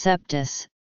Textus Receptus,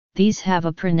 these have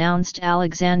a pronounced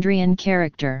Alexandrian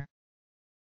character.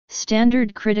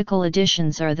 Standard critical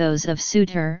editions are those of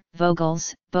Suter,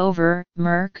 Vogels, Bover,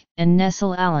 Merck, and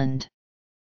Nestle-Aland.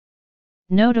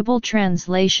 Notable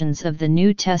translations of the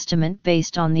New Testament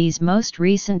based on these most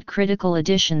recent critical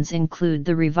editions include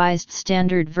the Revised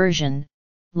Standard Version,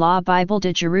 La Bible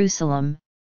de Jerusalem,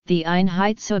 the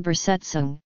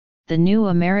Einheitsübersetzung, the New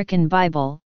American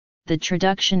Bible, the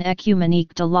Traduction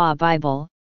Ecumenique de la Bible,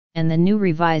 and the New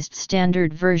Revised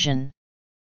Standard Version.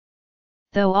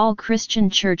 Though all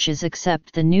Christian churches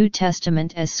accept the New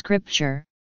Testament as Scripture,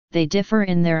 they differ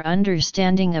in their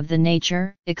understanding of the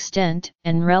nature, extent,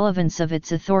 and relevance of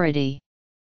its authority.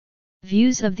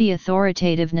 Views of the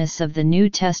authoritativeness of the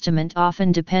New Testament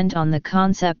often depend on the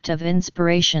concept of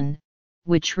inspiration,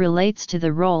 which relates to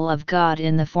the role of God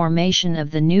in the formation of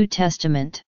the New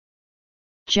Testament.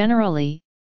 Generally,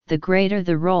 the greater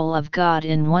the role of God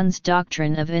in one's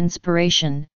doctrine of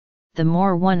inspiration, the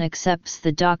more one accepts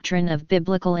the doctrine of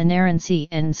biblical inerrancy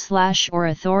and/or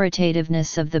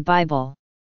authoritativeness of the Bible.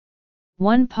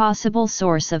 One possible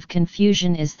source of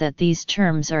confusion is that these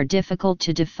terms are difficult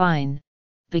to define,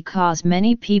 because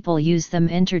many people use them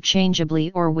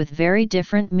interchangeably or with very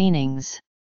different meanings.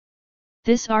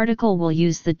 This article will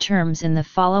use the terms in the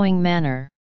following manner.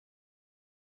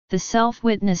 The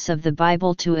self-witness of the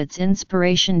Bible to its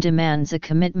inspiration demands a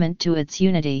commitment to its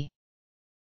unity.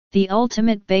 The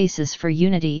ultimate basis for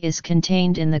unity is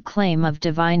contained in the claim of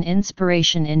divine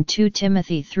inspiration in 2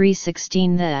 Timothy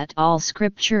 3:16 that all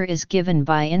Scripture is given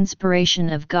by inspiration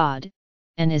of God,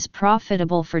 and is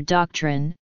profitable for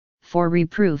doctrine, for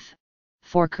reproof,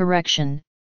 for correction,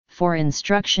 for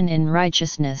instruction in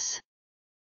righteousness.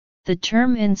 The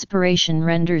term inspiration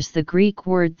renders the Greek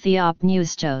word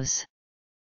theopneustos.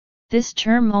 This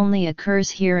term only occurs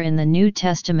here in the New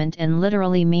Testament and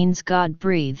literally means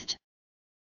God-breathed.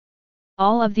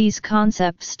 All of these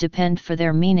concepts depend for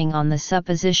their meaning on the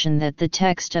supposition that the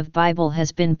text of Bible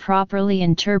has been properly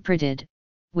interpreted,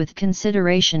 with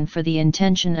consideration for the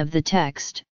intention of the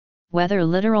text, whether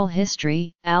literal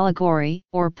history, allegory,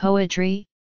 or poetry,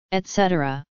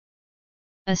 etc.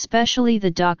 Especially the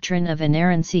doctrine of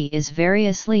inerrancy is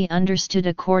variously understood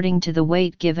according to the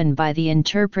weight given by the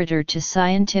interpreter to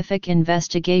scientific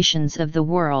investigations of the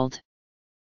world.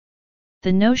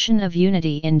 The notion of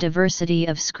unity in diversity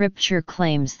of Scripture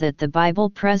claims that the Bible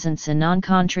presents a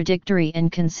non-contradictory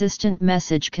and consistent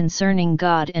message concerning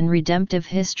God and redemptive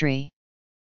history.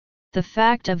 The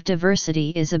fact of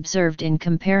diversity is observed in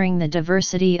comparing the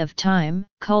diversity of time,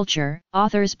 culture,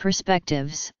 authors'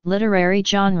 perspectives, literary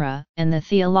genre, and the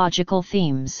theological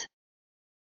themes.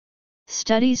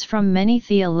 Studies from many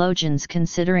theologians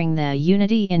considering the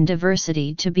unity in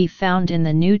diversity to be found in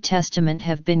the New Testament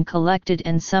have been collected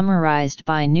and summarized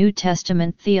by New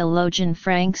Testament theologian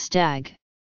Frank Stagg.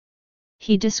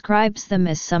 He describes them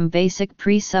as some basic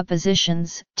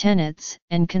presuppositions, tenets,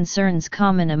 and concerns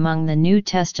common among the New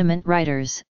Testament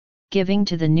writers, giving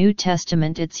to the New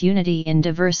Testament its unity in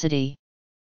diversity.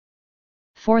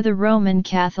 For the Roman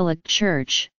Catholic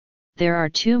Church, there are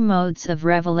two modes of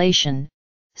revelation,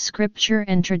 Scripture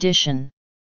and tradition.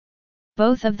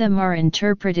 Both of them are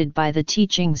interpreted by the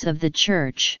teachings of the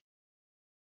Church.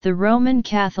 The Roman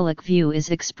Catholic view is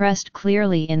expressed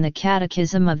clearly in the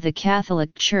Catechism of the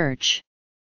Catholic Church.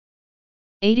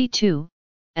 82.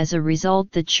 As a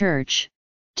result, the Church,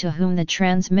 to whom the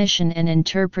transmission and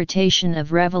interpretation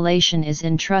of revelation is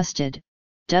entrusted,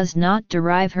 does not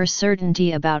derive her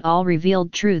certainty about all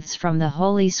revealed truths from the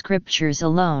Holy Scriptures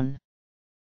alone.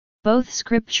 Both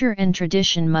Scripture and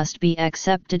tradition must be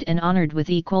accepted and honored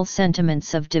with equal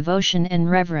sentiments of devotion and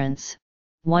reverence.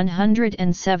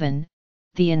 107.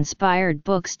 The inspired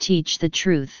books teach the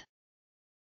truth.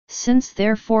 Since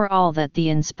therefore all that the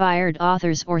inspired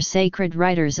authors or sacred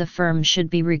writers affirm should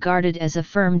be regarded as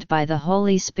affirmed by the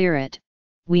Holy Spirit,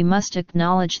 we must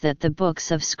acknowledge that the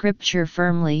books of Scripture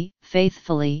firmly,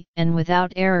 faithfully, and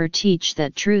without error teach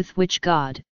that truth which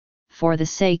God, for the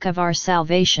sake of our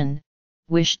salvation,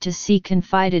 wished to see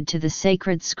confided to the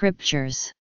sacred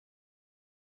Scriptures.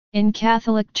 In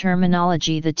Catholic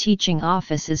terminology, the teaching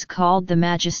office is called the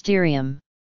magisterium.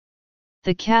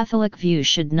 The Catholic view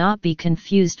should not be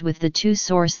confused with the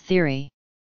two-source theory.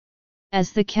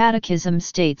 As the Catechism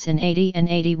states in 80 and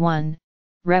 81,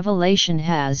 revelation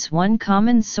has one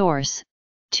common source,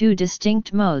 two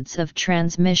distinct modes of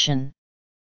transmission.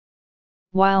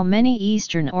 While many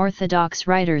Eastern Orthodox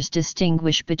writers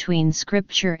distinguish between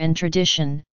Scripture and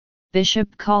tradition,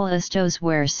 Bishop Kallistos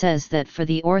Ware says that for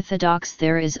the Orthodox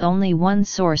there is only one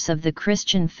source of the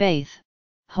Christian faith,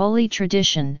 Holy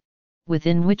Tradition,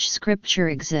 within which Scripture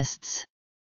exists.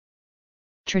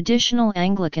 Traditional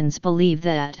Anglicans believe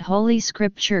that Holy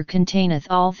Scripture containeth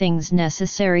all things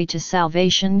necessary to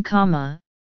salvation,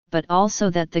 but also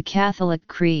that the Catholic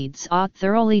creeds ought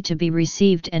thoroughly to be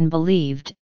received and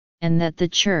believed, and that the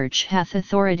Church hath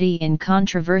authority in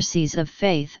controversies of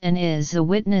faith and is a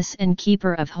witness and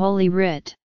keeper of Holy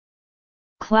Writ.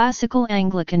 Classical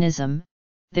Anglicanism,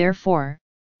 therefore,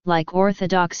 like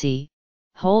Orthodoxy,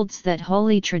 holds that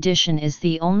Holy Tradition is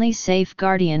the only safe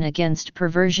guardian against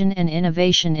perversion and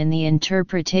innovation in the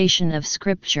interpretation of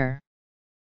Scripture.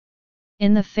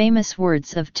 In the famous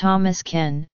words of Thomas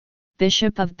Ken,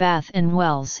 Bishop of Bath and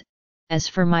Wells, "As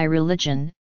for my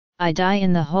religion, I die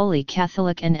in the holy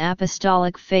Catholic and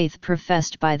Apostolic faith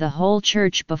professed by the whole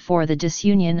Church before the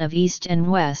disunion of East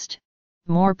and West,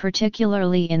 more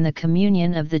particularly in the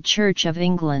communion of the Church of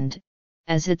England,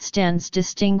 as it stands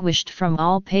distinguished from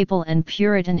all papal and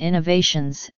Puritan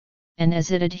innovations, and as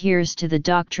it adheres to the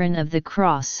doctrine of the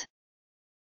Cross."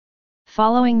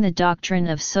 Following the doctrine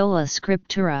of sola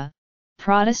scriptura,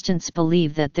 Protestants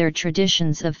believe that their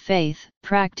traditions of faith,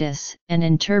 practice, and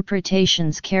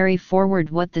interpretations carry forward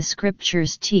what the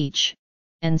Scriptures teach,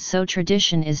 and so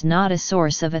tradition is not a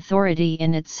source of authority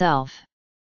in itself.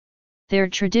 Their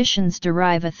traditions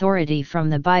derive authority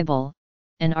from the Bible,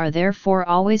 and are therefore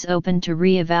always open to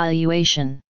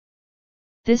re-evaluation.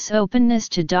 This openness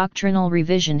to doctrinal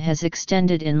revision has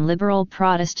extended in liberal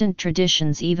Protestant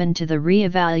traditions even to the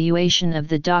re-evaluation of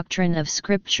the doctrine of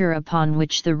Scripture upon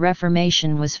which the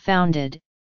Reformation was founded,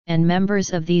 and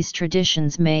members of these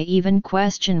traditions may even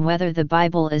question whether the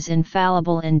Bible is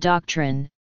infallible in doctrine,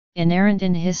 inerrant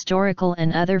in historical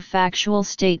and other factual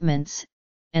statements,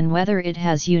 and whether it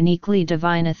has uniquely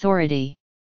divine authority.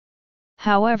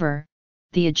 However,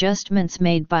 the adjustments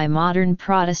made by modern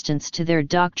Protestants to their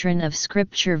doctrine of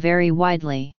Scripture vary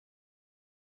widely.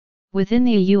 Within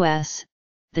the U.S.,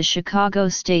 the Chicago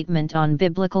Statement on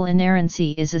Biblical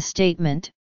Inerrancy is a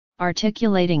statement,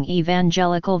 articulating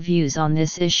evangelical views on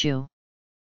this issue.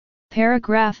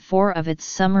 Paragraph 4 of its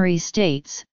summary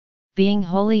states, "Being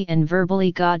holy and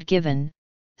verbally God-given,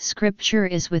 Scripture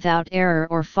is without error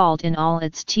or fault in all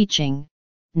its teaching,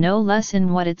 no less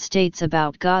in what it states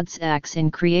about God's acts in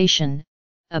creation,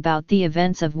 about the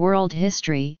events of world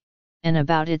history, and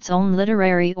about its own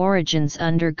literary origins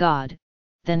under God,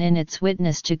 than in its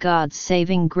witness to God's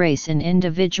saving grace in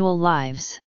individual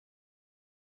lives."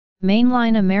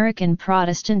 Mainline American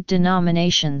Protestant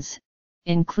denominations,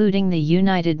 including the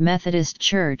United Methodist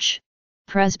Church,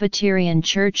 Presbyterian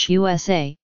Church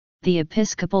USA, the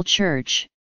Episcopal Church,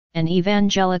 and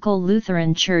Evangelical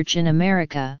Lutheran Church in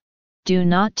America, do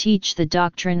not teach the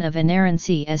doctrine of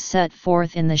inerrancy as set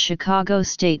forth in the Chicago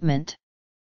Statement.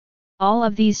 All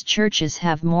of these churches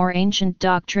have more ancient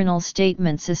doctrinal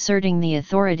statements asserting the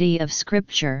authority of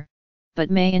Scripture,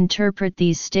 but may interpret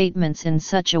these statements in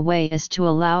such a way as to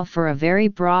allow for a very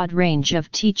broad range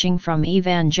of teaching from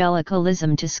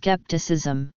evangelicalism to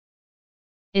skepticism.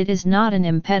 It is not an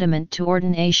impediment to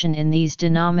ordination in these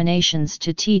denominations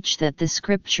to teach that the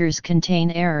Scriptures contain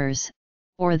errors,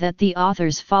 or that the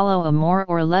authors follow a more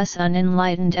or less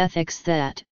unenlightened ethics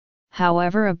that,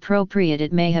 however appropriate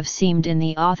it may have seemed in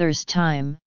the author's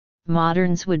time,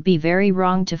 moderns would be very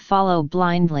wrong to follow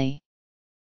blindly.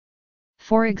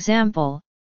 For example,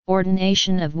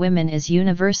 ordination of women is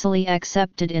universally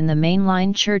accepted in the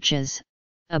mainline churches,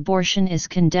 abortion is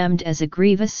condemned as a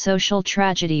grievous social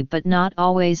tragedy but not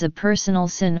always a personal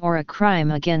sin or a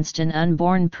crime against an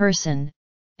unborn person,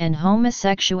 and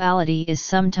homosexuality is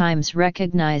sometimes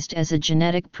recognized as a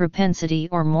genetic propensity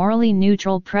or morally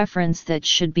neutral preference that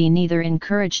should be neither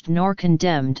encouraged nor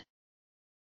condemned.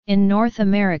 In North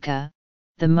America,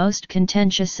 the most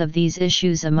contentious of these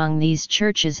issues among these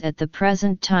churches at the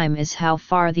present time is how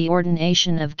far the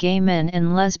ordination of gay men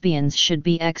and lesbians should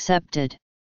be accepted.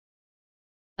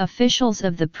 Officials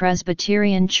of the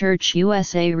Presbyterian Church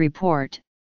USA report,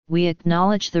 "We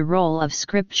acknowledge the role of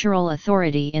scriptural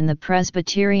authority in the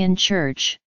Presbyterian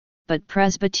Church, but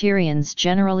Presbyterians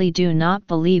generally do not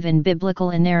believe in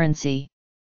biblical inerrancy.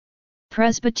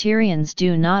 Presbyterians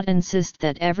do not insist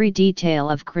that every detail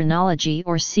of chronology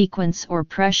or sequence or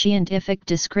prescientific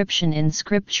description in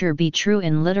Scripture be true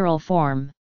in literal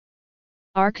form.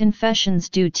 Our confessions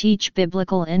do teach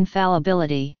biblical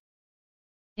infallibility.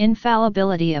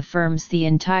 Infallibility affirms the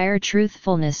entire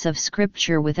truthfulness of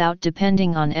Scripture without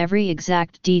depending on every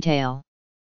exact detail.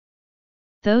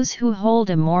 Those who hold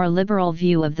a more liberal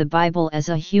view of the Bible as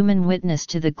a human witness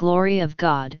to the glory of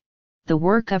God, the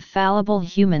work of fallible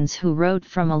humans who wrote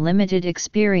from a limited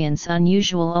experience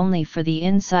unusual only for the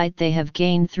insight they have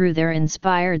gained through their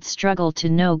inspired struggle to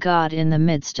know God in the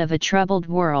midst of a troubled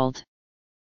world.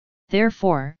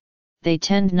 Therefore, they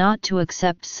tend not to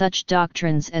accept such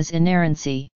doctrines as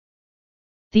inerrancy.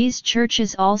 These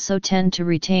churches also tend to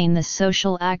retain the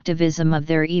social activism of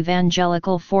their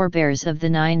evangelical forebears of the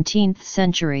 19th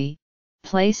century,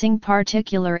 placing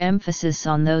particular emphasis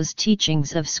on those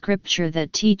teachings of Scripture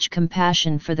that teach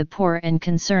compassion for the poor and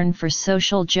concern for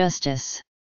social justice.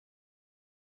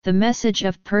 The message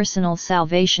of personal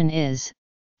salvation is,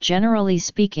 generally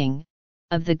speaking,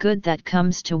 of the good that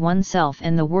comes to oneself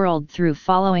and the world through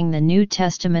following the New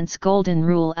Testament's Golden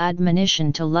Rule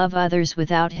admonition to love others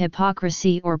without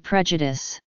hypocrisy or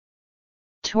prejudice.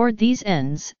 Toward these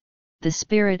ends, the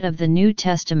spirit of the New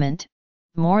Testament,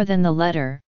 more than the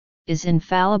letter, is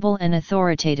infallible and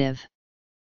authoritative.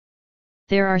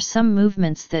 There are some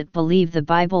movements that believe the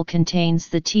Bible contains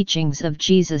the teachings of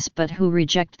Jesus but who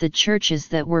reject the churches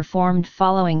that were formed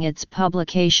following its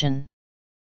publication.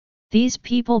 These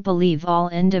people believe all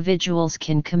individuals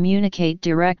can communicate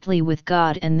directly with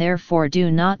God and therefore do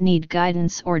not need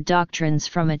guidance or doctrines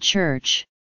from a church.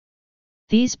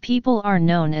 These people are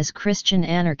known as Christian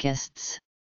anarchists.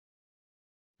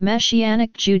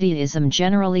 Messianic Judaism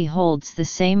generally holds the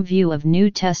same view of New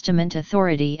Testament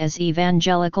authority as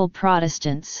evangelical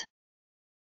Protestants.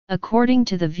 According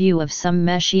to the view of some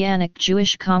Messianic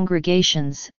Jewish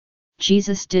congregations,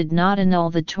 Jesus did not annul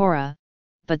the Torah,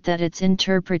 but that its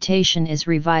interpretation is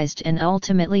revised and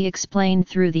ultimately explained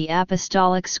through the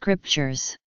apostolic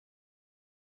scriptures.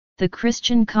 The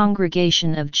Christian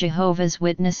Congregation of Jehovah's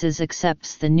Witnesses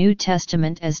accepts the New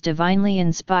Testament as divinely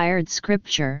inspired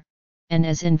scripture, and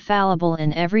as infallible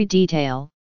in every detail,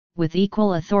 with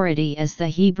equal authority as the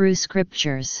Hebrew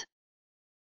Scriptures.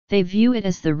 They view it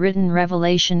as the written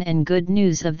revelation and good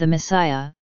news of the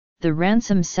Messiah, the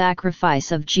ransom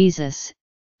sacrifice of Jesus,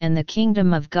 and the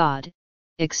kingdom of God,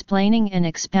 explaining and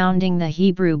expounding the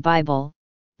Hebrew Bible,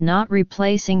 not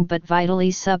replacing but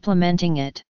vitally supplementing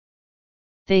it.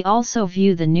 They also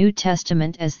view the New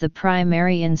Testament as the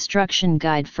primary instruction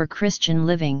guide for Christian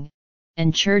living,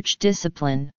 and church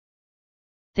discipline.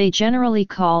 They generally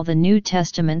call the New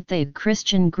Testament the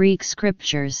Christian Greek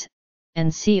Scriptures,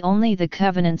 and see only the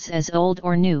covenants as old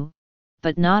or new,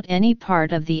 but not any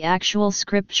part of the actual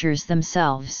Scriptures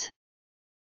themselves.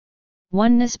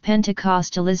 Oneness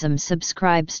Pentecostalism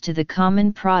subscribes to the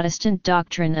common Protestant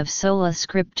doctrine of sola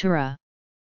scriptura.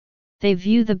 They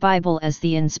view the Bible as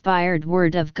the inspired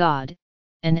Word of God,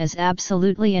 and as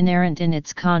absolutely inerrant in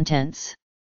its contents.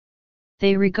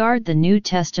 They regard the New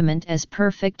Testament as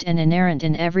perfect and inerrant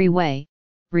in every way,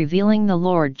 revealing the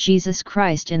Lord Jesus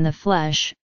Christ in the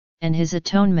flesh, and His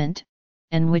atonement,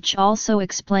 and which also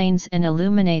explains and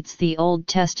illuminates the Old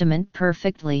Testament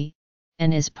perfectly,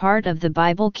 and is part of the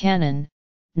Bible canon,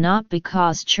 not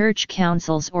because church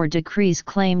councils or decrees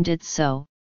claimed it so,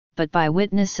 but by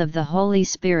witness of the Holy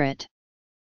Spirit.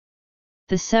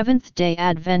 The Seventh-day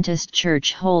Adventist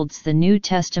Church holds the New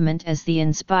Testament as the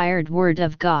inspired Word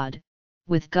of God,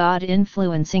 with God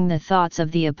influencing the thoughts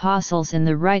of the apostles in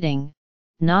the writing,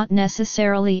 not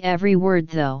necessarily every word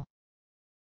though.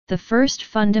 The first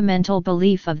fundamental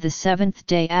belief of the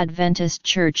Seventh-day Adventist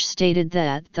Church stated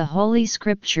that the Holy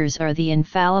Scriptures are the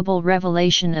infallible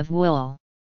revelation of will.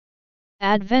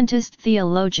 Adventist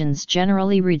theologians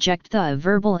generally reject the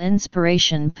verbal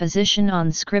inspiration position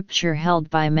on Scripture held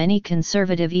by many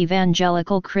conservative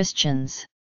evangelical Christians.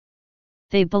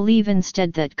 They believe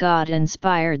instead that God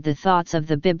inspired the thoughts of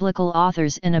the biblical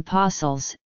authors and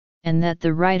apostles, and that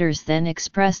the writers then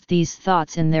expressed these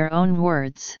thoughts in their own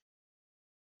words.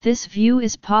 This view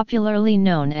is popularly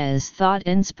known as thought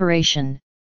inspiration,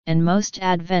 and most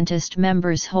Adventist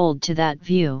members hold to that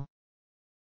view.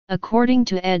 According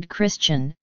to Ed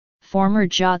Christian, former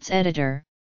JOTS editor,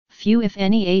 few if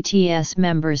any ATS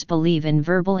members believe in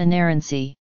verbal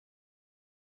inerrancy.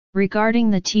 Regarding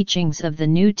the teachings of the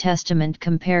New Testament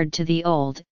compared to the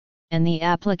Old, and the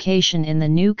application in the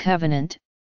New Covenant,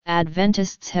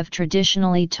 Adventists have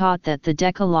traditionally taught that the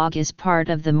Decalogue is part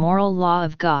of the moral law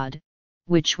of God,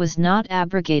 which was not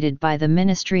abrogated by the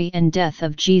ministry and death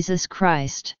of Jesus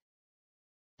Christ.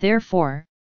 Therefore,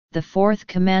 the fourth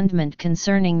commandment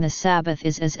concerning the Sabbath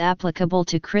is as applicable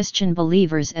to Christian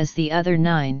believers as the other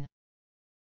 9.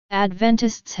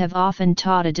 Adventists have often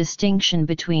taught a distinction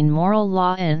between moral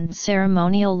law and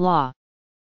ceremonial law.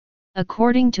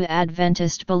 According to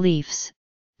Adventist beliefs,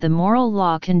 the moral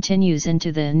law continues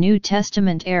into the New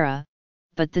Testament era,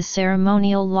 but the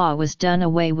ceremonial law was done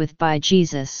away with by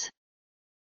Jesus.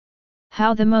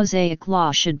 How the Mosaic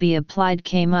Law should be applied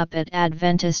came up at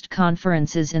Adventist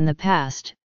conferences in the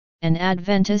past, and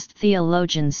Adventist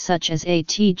theologians such as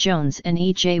A.T. Jones and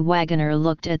E.J. Waggoner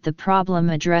looked at the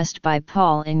problem addressed by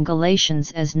Paul in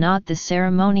Galatians as not the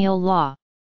ceremonial law,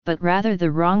 but rather the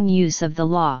wrong use of the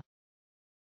law.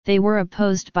 They were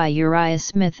opposed by Uriah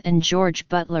Smith and George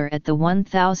Butler at the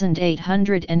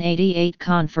 1888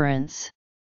 conference.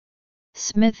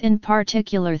 Smith in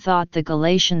particular thought the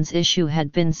Galatians issue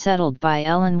had been settled by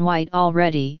Ellen White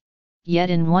already, yet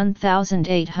in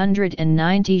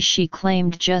 1890 she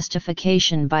claimed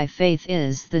justification by faith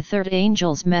is the third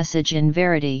angel's message in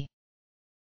verity.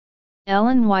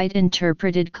 Ellen White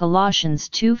interpreted Colossians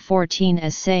 2:14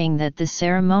 as saying that the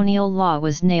ceremonial law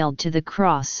was nailed to the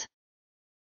cross.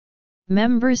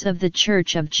 Members of the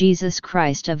Church of Jesus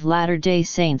Christ of Latter-day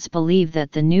Saints believe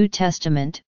that the New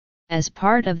Testament, as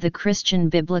part of the Christian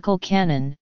biblical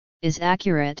canon, is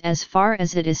accurate as far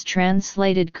as it is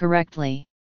translated correctly.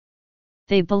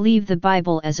 They believe the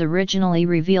Bible as originally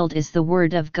revealed is the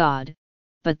Word of God,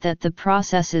 but that the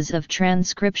processes of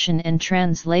transcription and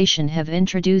translation have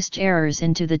introduced errors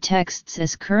into the texts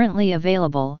as currently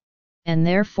available, and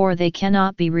therefore they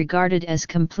cannot be regarded as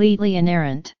completely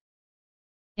inerrant.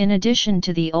 In addition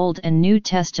to the Old and New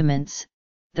Testaments,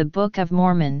 the Book of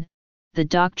Mormon, the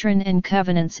Doctrine and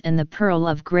Covenants and the Pearl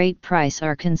of Great Price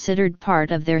are considered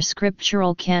part of their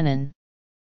scriptural canon.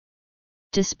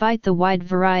 Despite the wide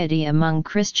variety among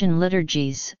Christian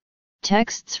liturgies,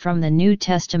 texts from the New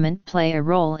Testament play a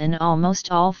role in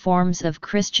almost all forms of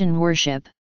Christian worship.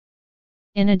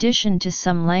 In addition to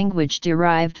some language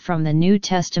derived from the New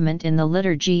Testament in the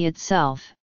liturgy itself,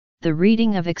 the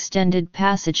reading of extended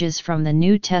passages from the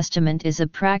New Testament is a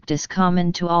practice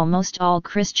common to almost all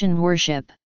Christian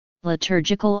worship,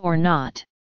 liturgical or not.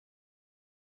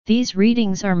 These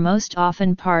readings are most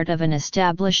often part of an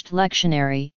established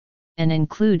lectionary, and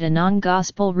include a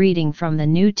non-gospel reading from the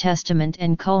New Testament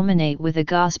and culminate with a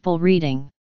gospel reading.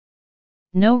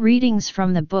 No readings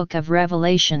from the Book of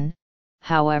Revelation,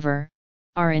 however,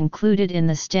 are included in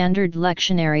the standard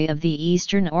lectionary of the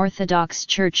Eastern Orthodox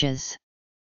churches.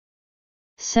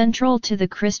 Central to the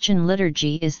Christian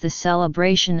liturgy is the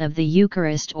celebration of the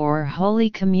Eucharist or Holy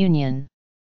Communion.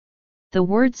 The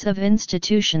words of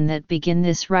institution that begin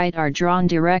this rite are drawn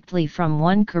directly from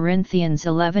 1 Corinthians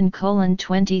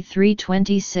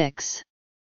 11:23-26.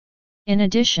 In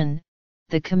addition,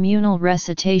 the communal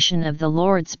recitation of the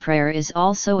Lord's Prayer is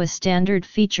also a standard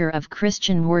feature of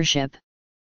Christian worship.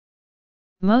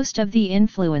 Most of the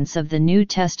influence of the New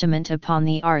Testament upon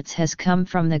the arts has come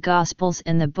from the Gospels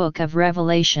and the Book of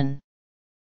Revelation.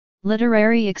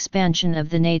 Literary expansion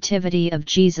of the Nativity of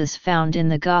Jesus found in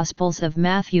the Gospels of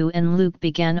Matthew and Luke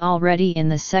began already in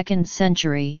the 2nd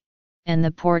century, and the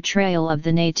portrayal of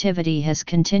the Nativity has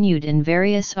continued in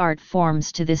various art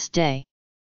forms to this day.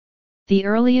 The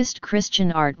earliest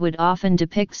Christian art would often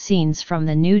depict scenes from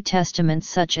the New Testament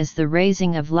such as the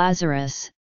raising of Lazarus,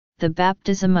 the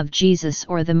baptism of Jesus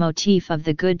or the motif of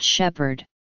the Good Shepherd.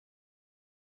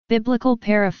 Biblical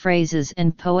paraphrases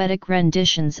and poetic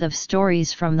renditions of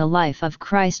stories from the life of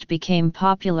Christ became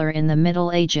popular in the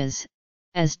Middle Ages,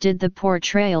 as did the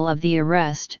portrayal of the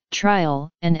arrest, trial,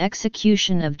 and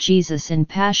execution of Jesus in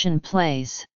Passion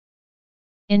plays.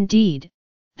 Indeed,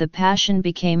 the Passion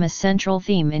became a central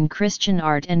theme in Christian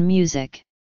art and music.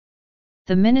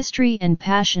 The ministry and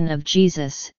passion of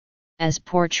Jesus, as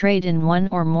portrayed in one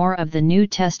or more of the New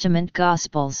Testament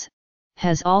Gospels,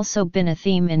 has also been a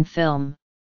theme in film,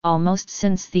 almost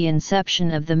since the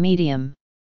inception of the medium.